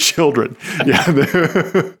to your children. Yeah.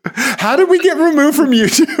 How did we get removed from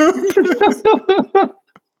YouTube?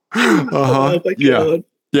 Oh my God.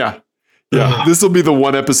 Yeah. This will be the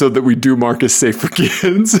one episode that we do mark as safe for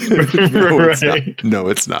kids. No,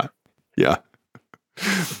 it's not. Yeah.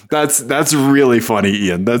 That's really funny,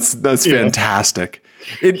 Ian. That's fantastic.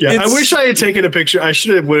 I wish I had taken a picture. I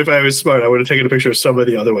should have. If I was smart, I would have taken a picture of some of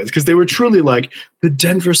the other ones because they were truly like the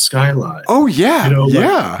Denver skyline. Oh yeah,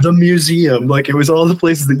 like the museum. Like it was all the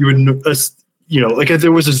places that you would, like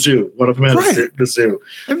there was a zoo. One of them had the zoo.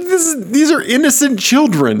 I mean, these are innocent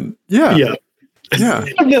children. Yeah.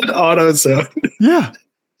 AutoZone. Yeah,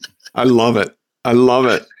 I love it.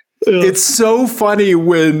 It's so funny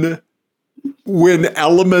when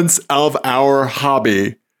elements of our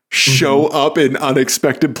hobby show up in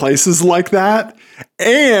unexpected places like that,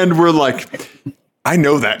 and we're like, I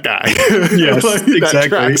know that guy. Yes,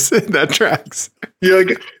 exactly. That tracks.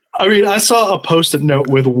 I mean, I saw a Post-it note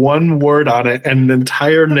with one word on it, and an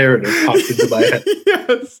entire narrative popped into my head.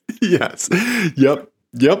 Yes. Yep.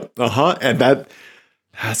 And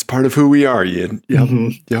that's part of who we are, Ian.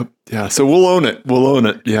 Yep. Yeah. So we'll own it.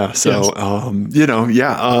 Yeah. So,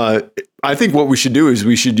 I think what we should do is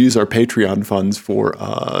we should use our Patreon funds for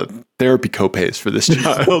therapy copays for this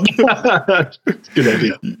child. Good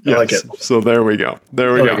idea. I like it. So there we go.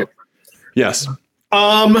 Yes.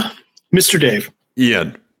 Mr. Dave.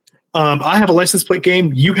 Ian. I have a license plate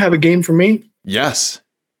game. You have a game for me? Yes.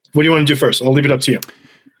 What do you want to do first? I'll leave it up to you.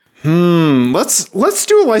 Let's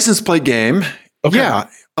do a license plate game. Okay. Yeah.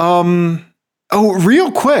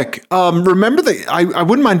 Real quick. Remember I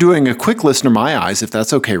wouldn't mind doing a quick listener my eyes if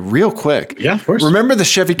that's okay. Real quick. Yeah, of course. Remember the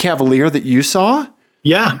Chevy Cavalier that you saw?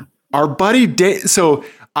 Yeah. Our buddy so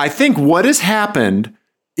I think what has happened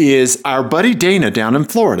is our buddy Dana down in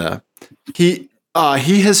Florida, he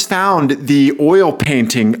has found the oil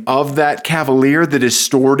painting of that Cavalier that is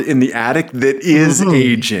stored in the attic that is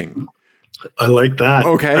aging. I like that.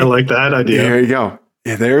 Okay. I like that idea. There you go.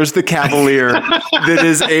 Yeah, there's the Cavalier that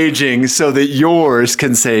is aging so that yours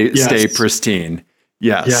can stay pristine.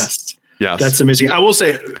 Yes. That's amazing. I will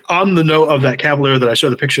say, on the note of that Cavalier that I showed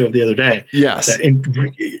the picture of the other day, that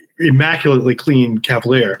immaculately clean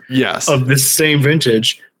Cavalier of this same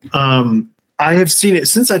vintage, I have seen it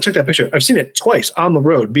since I took that picture. I've seen it twice on the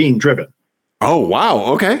road being driven. Oh, wow.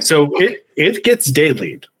 Okay. So it gets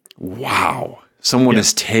dailied. Wow. Someone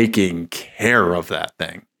is taking care of that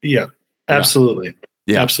thing. Yeah, absolutely.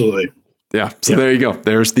 Yeah. Absolutely. Yeah. So there you go.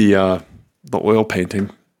 There's the oil painting.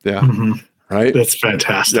 Yeah. Right. That's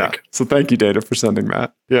fantastic. Yeah. So thank you, Dana, for sending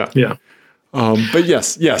that. Yeah. Yeah. But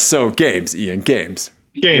yes. So games, Ian, games.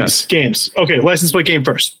 Okay. License plate game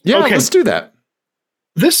first. Yeah. Okay. Let's do that.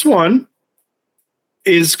 This one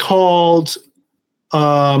is called,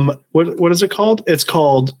 what is it called? It's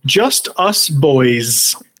called Just Us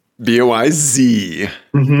Boys. BOIZ.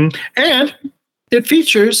 And it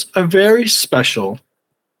features a very special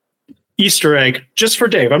Easter egg just for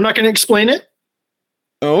Dave. I'm not going to explain it.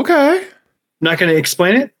 Okay. Not going to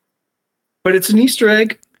explain it, but it's an Easter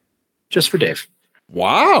egg just for Dave.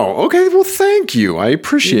 Wow. Okay. Well, thank you. I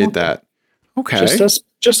appreciate that. Okay.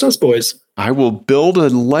 Just us boys. I will build a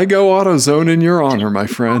Lego AutoZone in your honor, my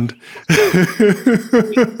friend. That's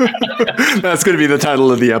going to be the title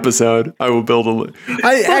of the episode. I will build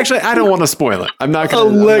I don't want to spoil it. I'm not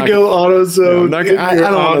going to. Lego AutoZone in your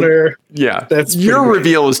honor. That's your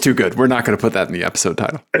reveal is too good. We're not going to put that in the episode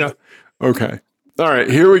title. No. Okay. All right.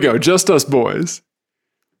 Here we go. Just us boys.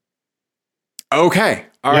 Okay.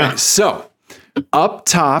 All right. So up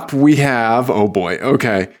top we have, oh boy.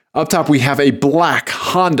 Okay. Up top, we have a black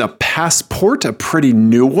Honda Passport, a pretty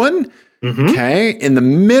new one. Okay. In the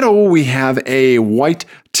middle, we have a white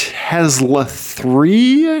Tesla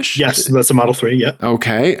 3-ish? Yes, that's a Model 3, yeah.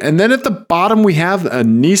 Okay. And then at the bottom, we have a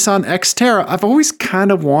Nissan Xterra. I've always kind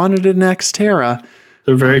of wanted an Xterra.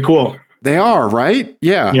 They're very cool. They are, right?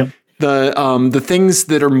 Yeah. Yep. The things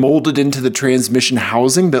that are molded into the transmission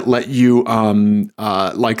housing that let you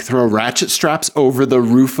like throw ratchet straps over the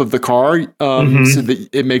roof of the car so that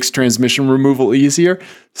it makes transmission removal easier.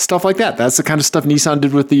 Stuff like that. That's the kind of stuff Nissan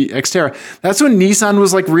did with the Xterra. That's when Nissan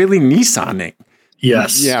was like really Nissaning.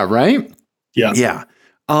 Yes. Yeah, right? Yeah. Yeah.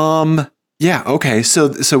 Yeah, okay.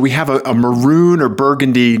 So we have a maroon or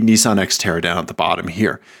burgundy Nissan Xterra down at the bottom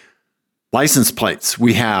here. License plates.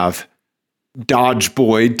 We have Dodge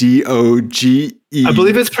Boy, D-O-G-E. I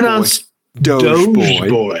believe it's pronounced Doge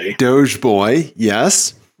Boy. Doge Boy,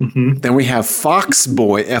 yes. Mm-hmm. Then we have Fox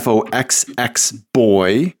Boy, F-O-X-X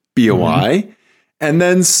Boy, B-O-I. Mm-hmm. And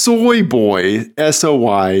then Soy Boy,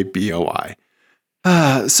 S-O-Y-B-O-I.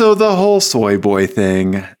 So the whole Soy Boy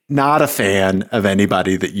thing, not a fan of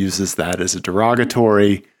anybody that uses that as a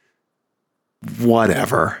derogatory.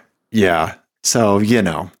 Whatever. Yeah. So,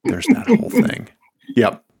 there's that whole thing.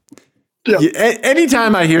 Yep. Yeah.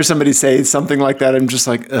 Anytime I hear somebody say something like that, I'm just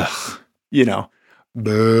like, ugh,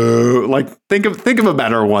 boo. Like, think of a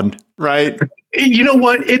better one, right? You know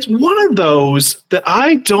what? It's one of those that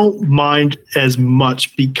I don't mind as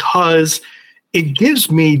much because it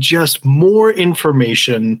gives me just more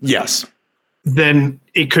information. Yes. Than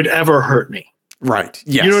it could ever hurt me. Right.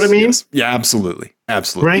 Yes. You know what I mean? Yes. Yeah, absolutely.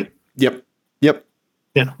 Absolutely. Right? Yep. Yeah.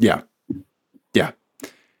 Yeah. Yeah.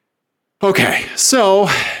 Okay. So,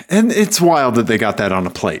 and it's wild that they got that on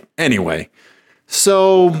a plate. Anyway.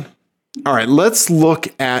 So, all right, let's do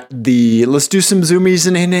some zoomies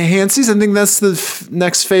and enhancies. I think that's the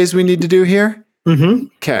next phase we need to do here. Mm-hmm.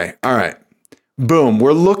 Okay. All right. Boom.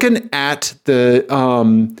 We're looking at the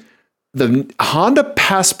Honda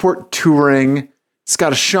Passport Touring. It's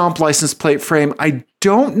got a Champ license plate frame. I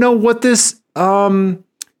don't know what this icon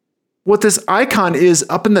is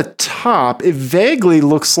up in the top. It vaguely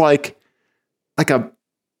looks like a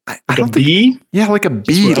bee? Yeah, like a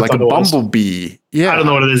bee, like a bumblebee. Yeah. I don't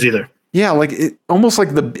know what it is either. Yeah, like it almost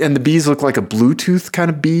like the bees look like a Bluetooth kind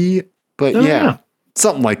of bee, but yeah,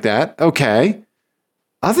 something like that. Okay.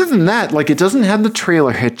 Other than that, like it doesn't have the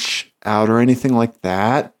trailer hitch out or anything like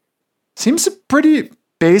that. Seems a pretty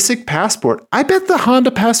basic Passport. I bet the Honda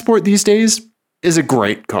Passport these days is a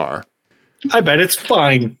great car. I bet it's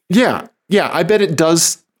fine. Yeah. Yeah. I bet it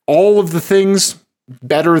does all of the things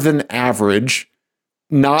better than average.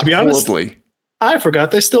 Not horribly. Honest, I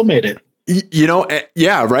forgot they still made it.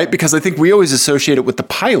 Yeah, right. Because I think we always associate it with the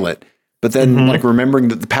Pilot, but then like remembering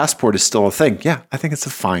that the Passport is still a thing. Yeah. I think it's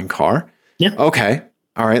a fine car. Yeah. Okay.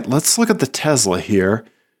 All right. Let's look at the Tesla here.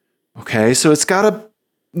 Okay. So it's got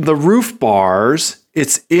the roof bars.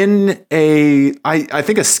 It's in I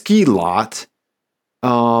think a ski lot.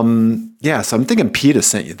 Yeah, so I'm thinking PETA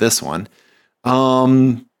sent you this one.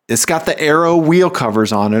 It's got the Aero wheel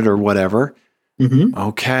covers on it or whatever. Mm-hmm.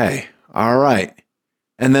 Okay. All right.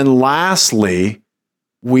 And then lastly,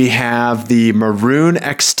 we have the maroon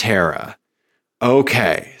Xterra.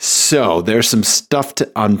 Okay. So there's some stuff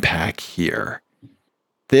to unpack here.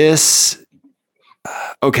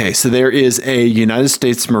 Okay, so there is a United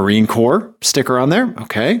States Marine Corps sticker on there.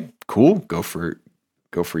 Okay, cool. Go for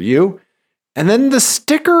you. And then the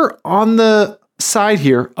sticker on the side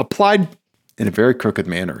here applied in a very crooked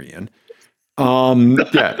manner, Ian.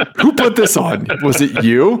 Yeah. Who put this on? Was it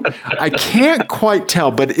you? I can't quite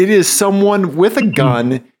tell, but it is someone with a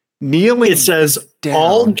gun kneeling. It says down.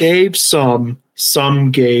 All gave some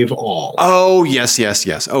gave all. Oh, yes.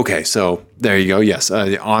 Okay, so there you go. Yes,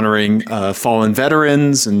 honoring fallen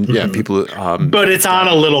veterans and people. But it's on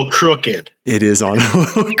a little crooked. It is on a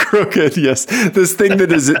little crooked. Yes, this thing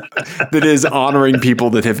that is honoring people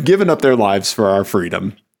that have given up their lives for our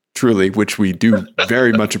freedom. Truly, which we do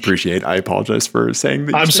very much appreciate. I apologize for saying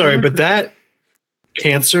that. I'm sorry, but that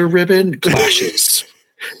cancer ribbon clashes.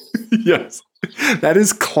 Yes. That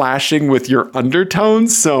is clashing with your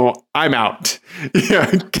undertones, so I'm out.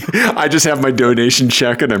 Yeah, I just have my donation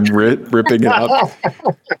check and I'm ripping it up.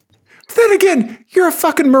 Then again, you're a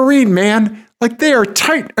fucking Marine, man. Like they are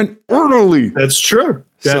tight and orderly. That's true.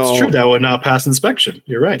 That's true. That would not pass inspection.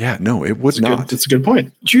 You're right. Yeah, no, it would not. That's a good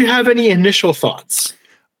point. Do you have any initial thoughts,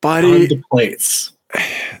 buddy? On the plates.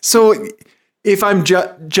 So, if I'm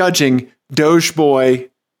judging, Doge Boy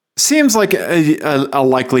seems like a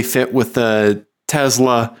likely fit with the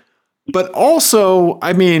Tesla, but also,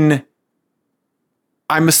 I mean,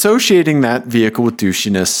 I'm associating that vehicle with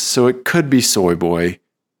douchiness, so it could be Soy Boy.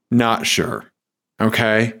 Not sure.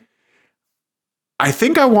 Okay. I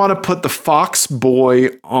think I want to put the Fox Boy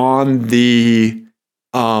on the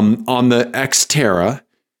on the Xterra.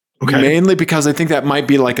 Okay. Mainly because I think that might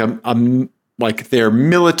be like like their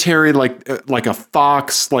military, like a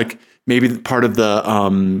Fox, like maybe part of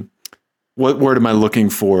the what word am I looking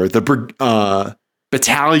for? The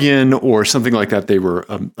battalion or something like that. They were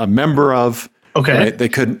a member of. Okay. Right?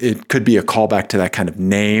 It could be a callback to that kind of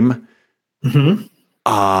name.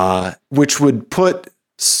 Which would put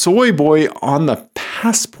Soy Boy on the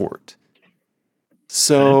passport.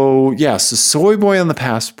 So so Soy Boy on the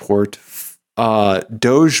passport,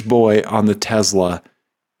 Doge Boy on the Tesla,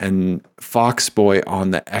 and Fox Boy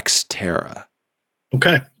on the Xterra.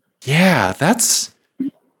 Okay. Yeah,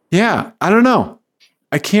 I don't know.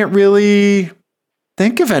 I can't really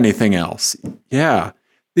think of anything else. Yeah.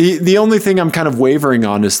 The only thing I'm kind of wavering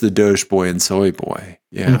on is the Doge Boy and Soy Boy.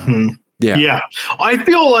 Yeah. Mm-hmm. Yeah. Yeah. I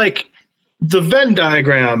feel like the Venn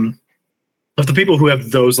diagram of the people who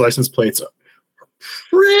have those license plates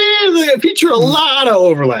really feature a lot of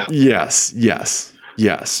overlap. Yes.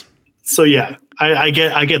 So yeah, I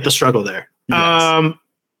get the struggle there. Yes.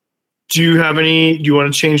 Do you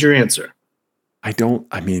want to change your answer?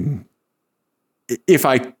 I mean, if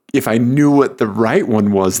I knew what the right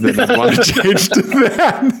one was, then I'd want to change to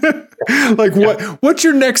that. Like, what's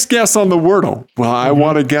your next guess on the Wordle? Well, I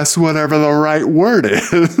want to guess whatever the right word is.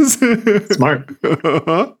 Smart.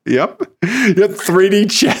 Yep. 3D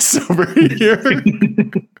chess over here.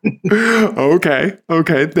 Okay.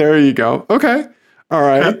 There you go. Okay. All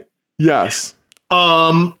right. Yep. Yes.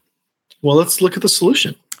 Well, let's look at the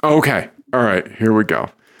solution. Okay. All right. Here we go.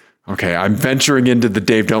 Okay, I'm venturing into the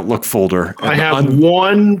Dave Don't Look folder. I have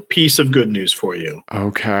one piece of good news for you.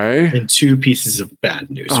 Okay. And two pieces of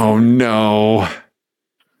bad news. Oh, no.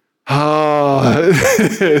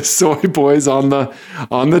 Soy Boy's on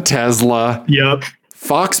the Tesla. Yep.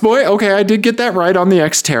 Fox Boy. Okay, I did get that right on the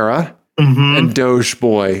Xterra. And Doge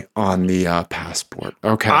Boy on the Passport.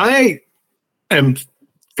 Okay. I am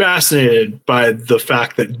fascinated by the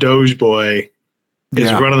fact that Doge Boy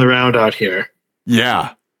is running around out here.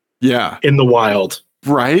 Yeah. In the wild.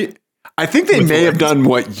 Right? I think they may have done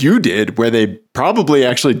what you did, where they probably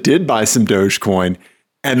actually did buy some Dogecoin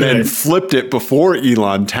and then flipped it before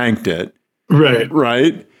Elon tanked it.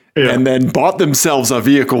 Right? Yeah. And then bought themselves a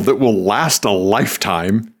vehicle that will last a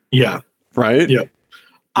lifetime. Yeah. Right? Yeah.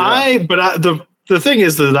 The thing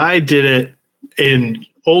is that I did it in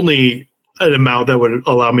only an amount that would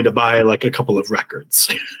allow me to buy like a couple of records.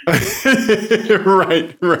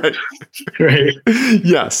 Right.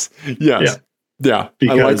 Yes. Yeah. Because,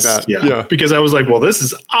 I like that. Yeah. Because I was like, well, this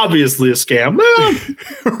is obviously a scam.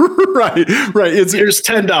 Right. Here's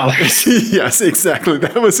 $10. Yes, exactly.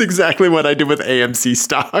 That was exactly what I did with AMC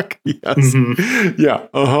stock. Yes. Yeah.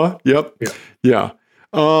 Yep. Yeah.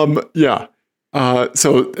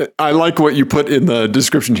 So I like what you put in the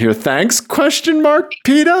description here. Thanks, ?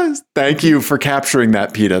 PETA. Thank you for capturing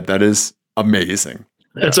that, PETA. That is amazing.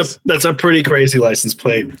 That's a pretty crazy license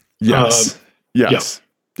plate. Yes.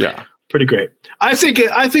 Yeah. Pretty great. I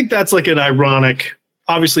think that's like an ironic.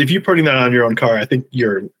 Obviously, if you're putting that on your own car, I think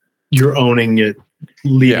you're owning it,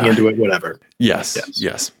 leading into it, whatever. Yes.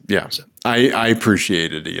 Yeah. I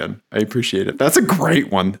appreciate it, Ian. I appreciate it. That's a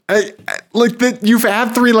great one. I like that you've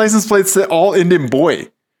had 3 license plates that all end in boy.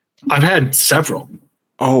 I've had several.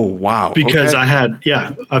 Oh, wow. Because I've had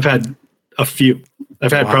a few.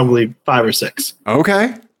 I've had probably 5 or 6.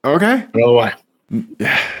 Okay. I don't know why.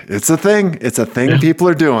 It's a thing. It's a thing people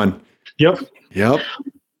are doing. Yep.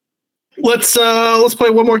 Let's play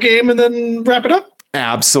one more game and then wrap it up.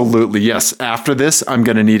 Absolutely. Yes. After this, I'm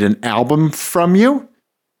going to need an album from you.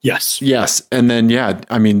 Yes. And then,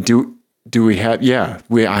 I mean, do we have,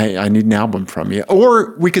 I need an album from you.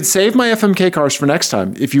 Or we could save my FMK cars for next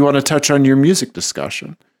time if you want to touch on your music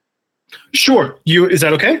discussion. Sure. Is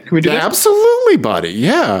that okay? Can we do that? Absolutely, buddy.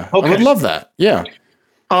 Yeah. Okay. I would love that. Yeah.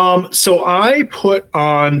 So I went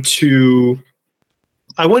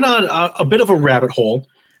on a bit of a rabbit hole.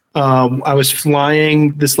 I was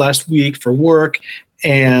flying this last week for work,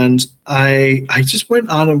 and I just went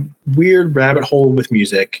on a weird rabbit hole with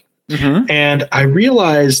music. And I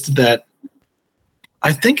realized that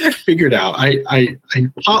I think I figured out. I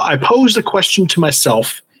posed a question to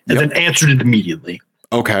myself and then answered it immediately.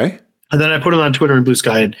 Okay. And then I put it on Twitter and Blue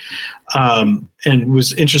Sky, and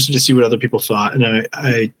was interested to see what other people thought. And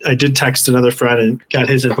I did text another friend and got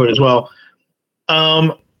his input as well.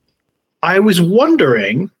 I was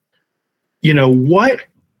wondering, what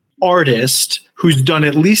artist who's done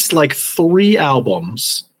at least like 3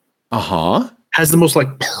 albums has the most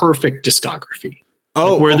like perfect discography.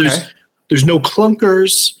 Oh, where there's no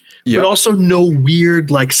clunkers, but also no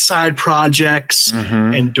weird like side projects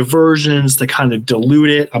and diversions that kind of dilute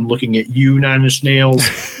it. I'm looking at you, Nine Inch Nails.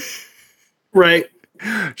 Right.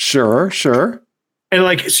 Sure. And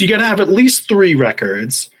like, so you got to have at least 3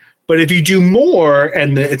 records. But if you do more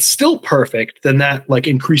and it's still perfect, then that like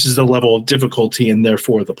increases the level of difficulty and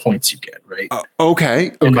therefore the points you get, right?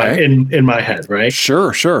 Okay. In my head, right?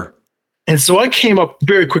 Sure. And so I came up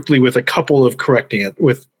very quickly with a couple of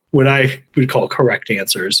with what I would call correct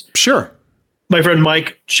answers. Sure. My friend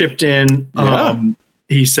Mike chipped in. Yeah.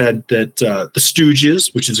 He said that the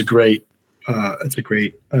Stooges, which is a great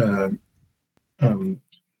entry,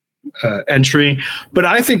 but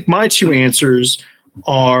I think my 2 answers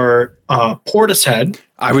are Portishead.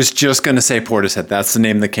 I was just going to say Portishead. That's the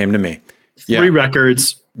name that came to me. 3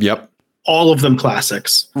 records. Yep. All of them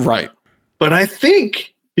classics. Right. But I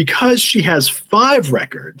think because she has 5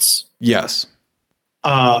 records. Yes.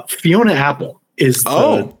 Fiona Apple is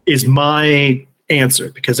my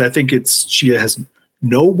answer, because I think she has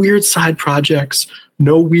no weird side projects,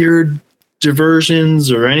 no weird diversions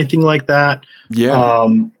or anything like that. Yeah.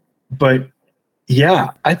 But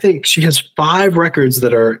yeah, I think she has 5 records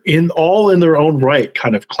that are all in their own right,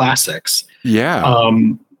 kind of classics. Yeah.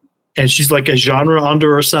 And she's like a genre unto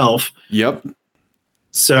herself. Yep.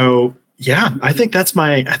 So yeah, I think that's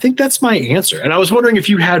my answer. And I was wondering if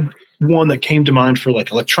you had one that came to mind for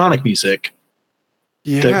like electronic music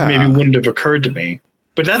that maybe wouldn't have occurred to me.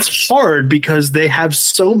 But that's hard because they have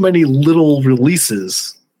so many little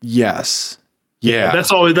releases. Yes. Yeah. That's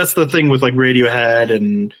the thing with like Radiohead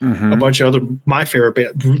and a bunch of other, my favorite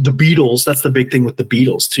band, the Beatles. That's the big thing with the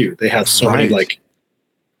Beatles too. They have so many like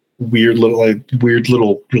weird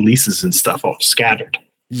little releases and stuff all scattered.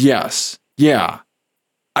 Yes. Yeah.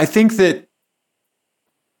 I think that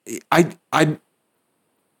I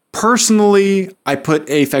personally, I put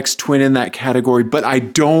Aphex Twin in that category, but I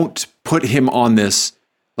don't put him on this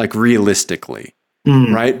like realistically,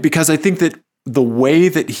 right? Because I think that the way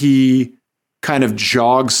that he kind of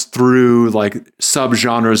jogs through like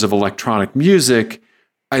subgenres of electronic music,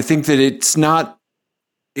 I think that it's not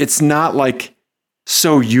like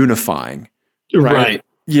so unifying. Right.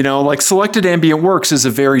 You know, like Selected Ambient Works is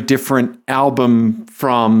a very different album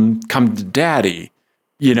from Come to Daddy,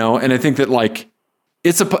 you know, and I think that like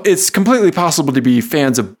it's completely possible to be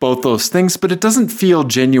fans of both those things, but it doesn't feel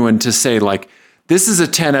genuine to say like this is a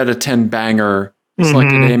 10 out of 10 banger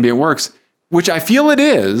Selected Ambient Works, which I feel it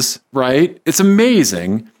is, right? It's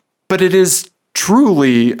amazing, but it is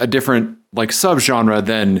truly a different like subgenre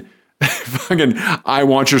than fucking I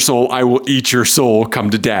Want Your Soul, I Will Eat Your Soul, Come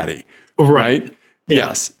to Daddy. Right? Yeah.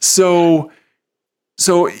 Yes. So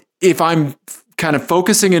if I'm kind of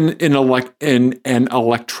focusing in an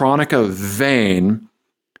electronica vein,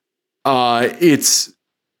 it's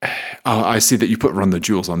I see that you put Run the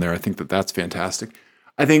Jewels on there. I think that that's fantastic.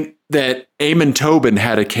 I think that Eamon Tobin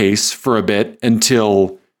had a case for a bit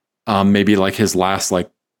until maybe like his last like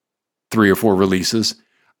 3 or 4 releases.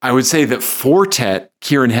 I would say that Fortet,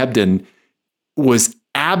 Kieran Hebden, was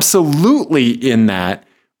absolutely in that,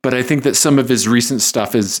 but I think that some of his recent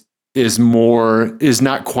stuff is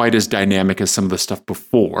not quite as dynamic as some of the stuff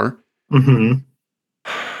before.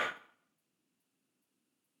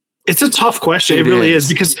 It's a tough question. It really is,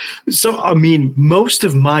 because I mean, most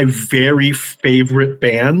of my very favorite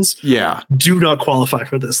bands do not qualify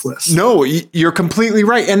for this list. No, you're completely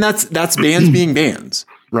right. And that's bands being bands,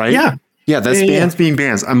 right? Yeah. Yeah, that's bands being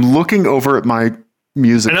bands. I'm looking over at my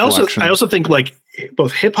music collection. I also think like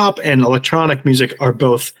both hip hop and electronic music are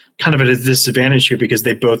both kind of at a disadvantage here, because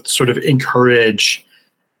they both sort of encourage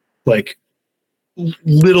like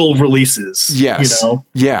little releases. Yes. You know?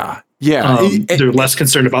 Yeah. They're less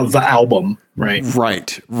concerned about the album, right?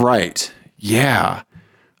 Right. Yeah.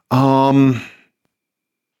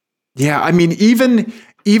 Yeah, I mean, even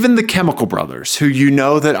the Chemical Brothers, who you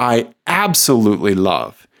know that I absolutely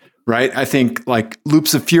love, right? I think like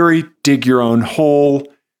Loops of Fury, Dig Your Own Hole,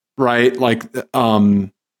 right? Like,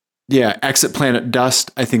 Exit Planet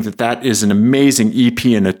Dust. I think that is an amazing EP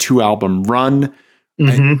and a 2-album run.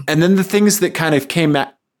 And then the things that kind of came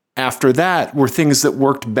after that were things that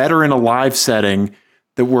worked better in a live setting,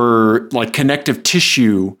 that were like connective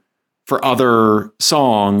tissue for other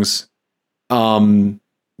songs.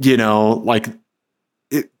 You know, like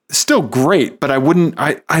still great, but I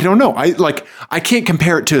don't know. I can't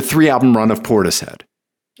compare it to a 3-album run of Portishead.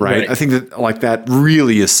 Right. I think that like that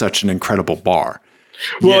really is such an incredible bar.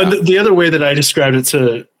 Well, and the other way that I described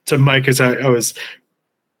it to Mike is I was,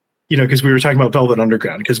 you know, because we were talking about Velvet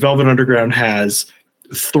Underground, because Velvet Underground has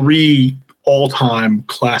 3 all-time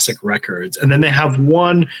classic records. And then they have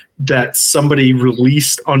one that somebody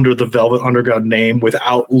released under the Velvet Underground name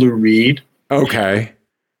without Lou Reed. Okay.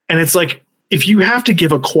 And it's like, if you have to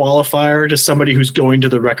give a qualifier to somebody who's going to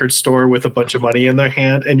the record store with a bunch of money in their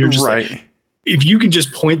hand, and you're just like, if you can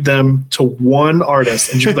just point them to one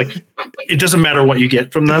artist and you're like, it doesn't matter what you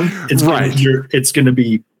get from them. It's going to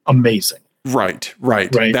be amazing. Right.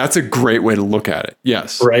 That's a great way to look at it.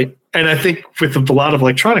 Yes. Right. And I think with a lot of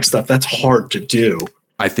electronic stuff, that's hard to do.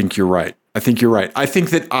 I think you're right. I think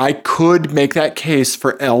that I could make that case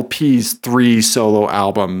for LP's 3 solo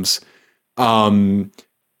albums.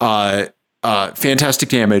 Fantastic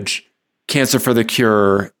Damage, Cancer for the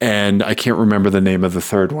Cure, and I can't remember the name of the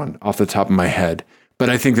third one off the top of my head. But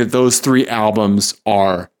I think that those 3 albums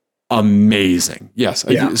are amazing. Yes.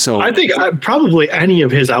 Yeah. So I think probably any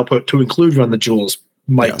of his output, to include Run the Jewels,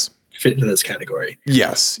 might fit into this category.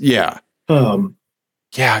 Yes. Yeah. God,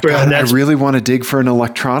 I really want to dig for an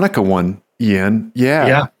electronica one, Ian. Yeah.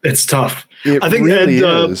 Yeah, it's tough. I think really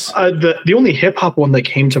is. The only hip hop one that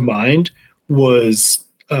came to mind was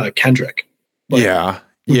Kendrick. Yeah.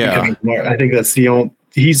 I think that's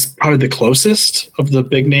he's probably the closest of the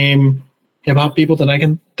big name hip hop people that I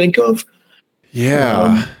can think of.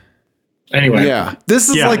 Yeah. Anyway. Yeah. This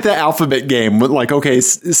is like the alphabet game with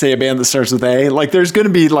say a band that starts with A, there's going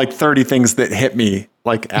to be 30 things that hit me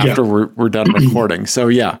after we're done recording. So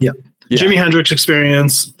yeah. Jimi Hendrix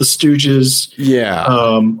Experience, The Stooges. Yeah.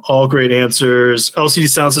 All great answers. LCD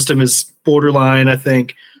Sound System is borderline, I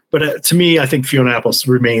think. But to me, I think Fiona Apple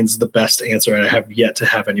remains the best answer. And I have yet to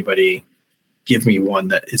have anybody give me one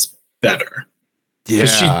that is better.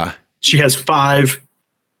 Yeah. She has 5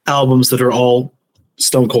 albums that are all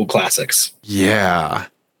stone cold classics. Yeah.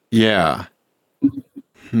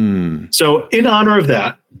 So in honor of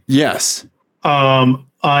that, yes, I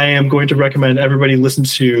am going to recommend everybody listen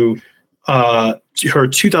to her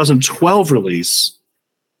 2012 release,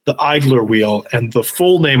 The Idler Wheel, and the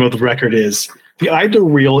full name of the record is The Idler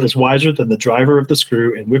Wheel is wiser than the driver of the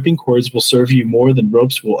screw, and whipping cords will serve you more than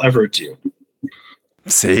ropes will ever do.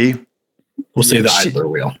 See? We'll say The Idler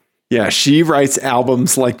Wheel. Yeah, she writes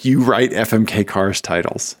albums like you write FMK Cars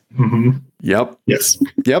titles. Mm-hmm. Yep. Yes.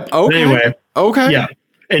 Yep. Okay. Anyway. Okay. Yeah.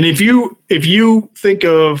 And if you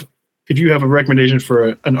have a recommendation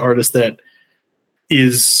for an artist that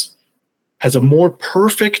has a more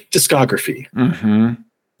perfect discography,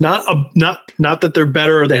 not that they're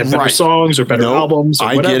better or they have better songs or better albums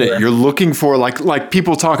or whatever. I get it. You're looking for like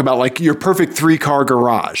people talk about your perfect 3-car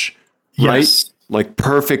garage, right? Yes.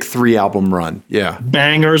 Perfect 3-album run. Yeah.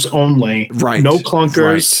 Bangers only. Right. No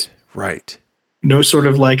clunkers. Right. No sort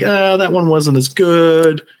of that one wasn't as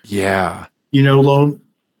good. Yeah. I don't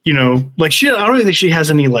even think she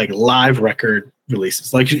has any live record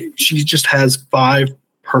releases. She just has 5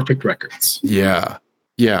 perfect records. Yeah.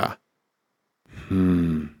 Yeah.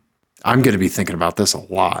 I'm going to be thinking about this a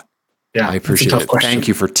lot. Yeah, I appreciate it. Question. Thank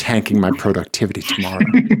you for tanking my productivity tomorrow.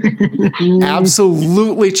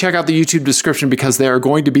 Absolutely check out the YouTube description because there are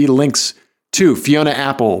going to be links to Fiona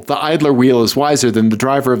Apple. The Idler Wheel is wiser than the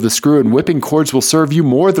driver of the screw, and whipping cords will serve you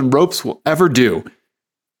more than ropes will ever do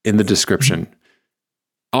in the description.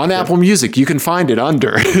 On Apple Music, you can find it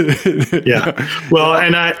under. Yeah. Well,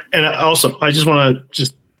 and I also just want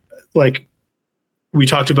to we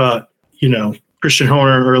talked about, Christian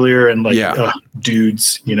Horner earlier and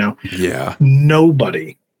dudes, Yeah.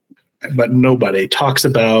 Nobody talks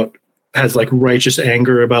about, has righteous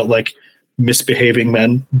anger about misbehaving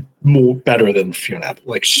men more better than Fiona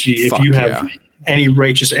Apple. If you have any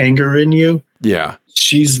righteous anger in you,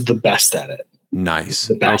 she's the best at it. Nice.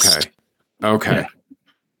 The best. Okay. Yeah.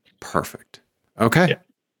 Perfect. Okay. Yeah.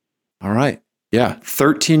 All right. Yeah.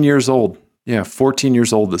 13 years old. Yeah. 14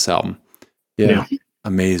 years old, this album. Yeah.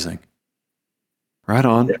 Amazing. Right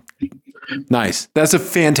on. Yeah. Nice. That's a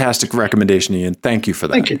fantastic recommendation, Ian. Thank you for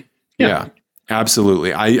that. Thank you. Yeah,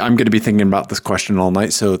 absolutely. I'm going to be thinking about this question all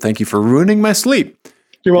night. So thank you for ruining my sleep.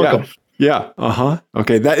 You're welcome. Yeah.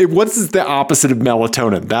 Okay. What's the opposite of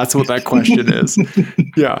melatonin? That's what that question is.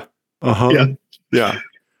 Yeah. Yeah.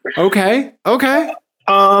 Okay.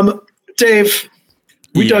 Dave,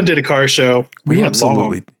 we done did a car show. We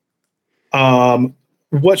absolutely.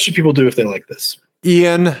 What should people do if they like this?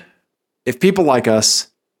 Ian, if people like us,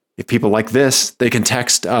 if people like this, they can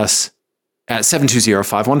text us at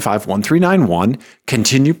 720-515-1391.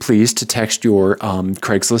 Continue, please, to text your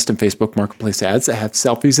Craigslist and Facebook Marketplace ads that have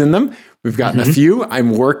selfies in them. We've gotten a few.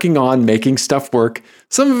 I'm working on making stuff work.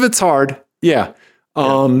 Some of it's hard. Yeah.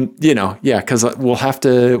 Because we'll have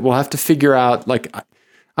to figure out,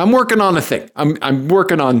 I I'm working on a thing. I'm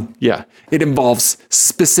working on, it involves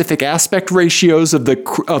specific aspect ratios of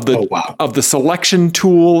the selection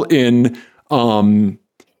tool in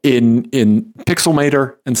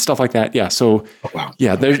Pixelmator and stuff like that. Yeah. So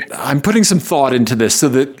I'm putting some thought into this so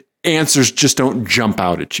that answers just don't jump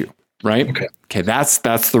out at you. Right. Okay. That's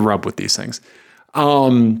the rub with these things.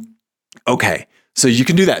 Okay. So you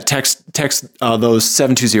can do that. Text those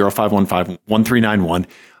 720-515-1391.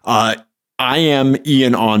 I am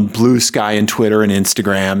Ian on Blue Sky and Twitter and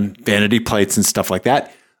Instagram, Vanity Plates and stuff like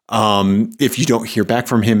that. If you don't hear back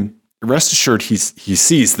from him, rest assured he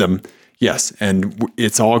sees them. Yes. And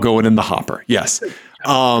it's all going in the hopper. Yes.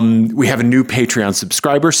 We have a new Patreon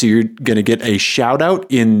subscriber. So you're going to get a shout out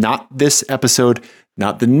in not this episode,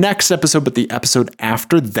 not the next episode, but the episode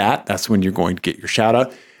after that. That's when you're going to get your shout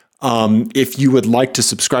out. If you would like to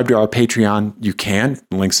subscribe to our Patreon, you can.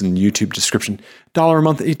 Links in the YouTube description. $1 a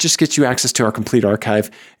month. It just gets you access to our complete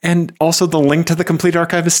archive. And also the link to the complete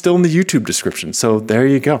archive is still in the YouTube description. So there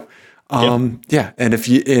you go. Yeah. And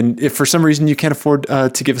if for some reason you can't afford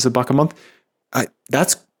to give us $1 a month,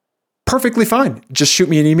 that's perfectly fine. Just shoot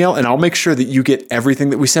me an email and I'll make sure that you get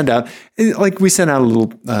everything that we send out. Like we send out a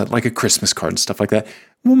little, like a Christmas card and stuff like that.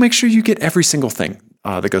 We'll make sure you get every single thing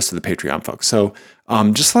that goes to the Patreon folks. So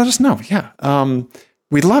just let us know. Yeah.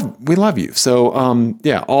 We love you. So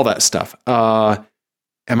all that stuff. Am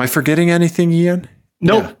I forgetting anything, Ian?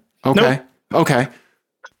 Nope. Yeah. Okay. Nope. Okay.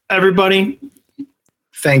 Everybody,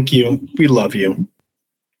 thank you. We love you.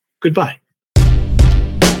 Goodbye.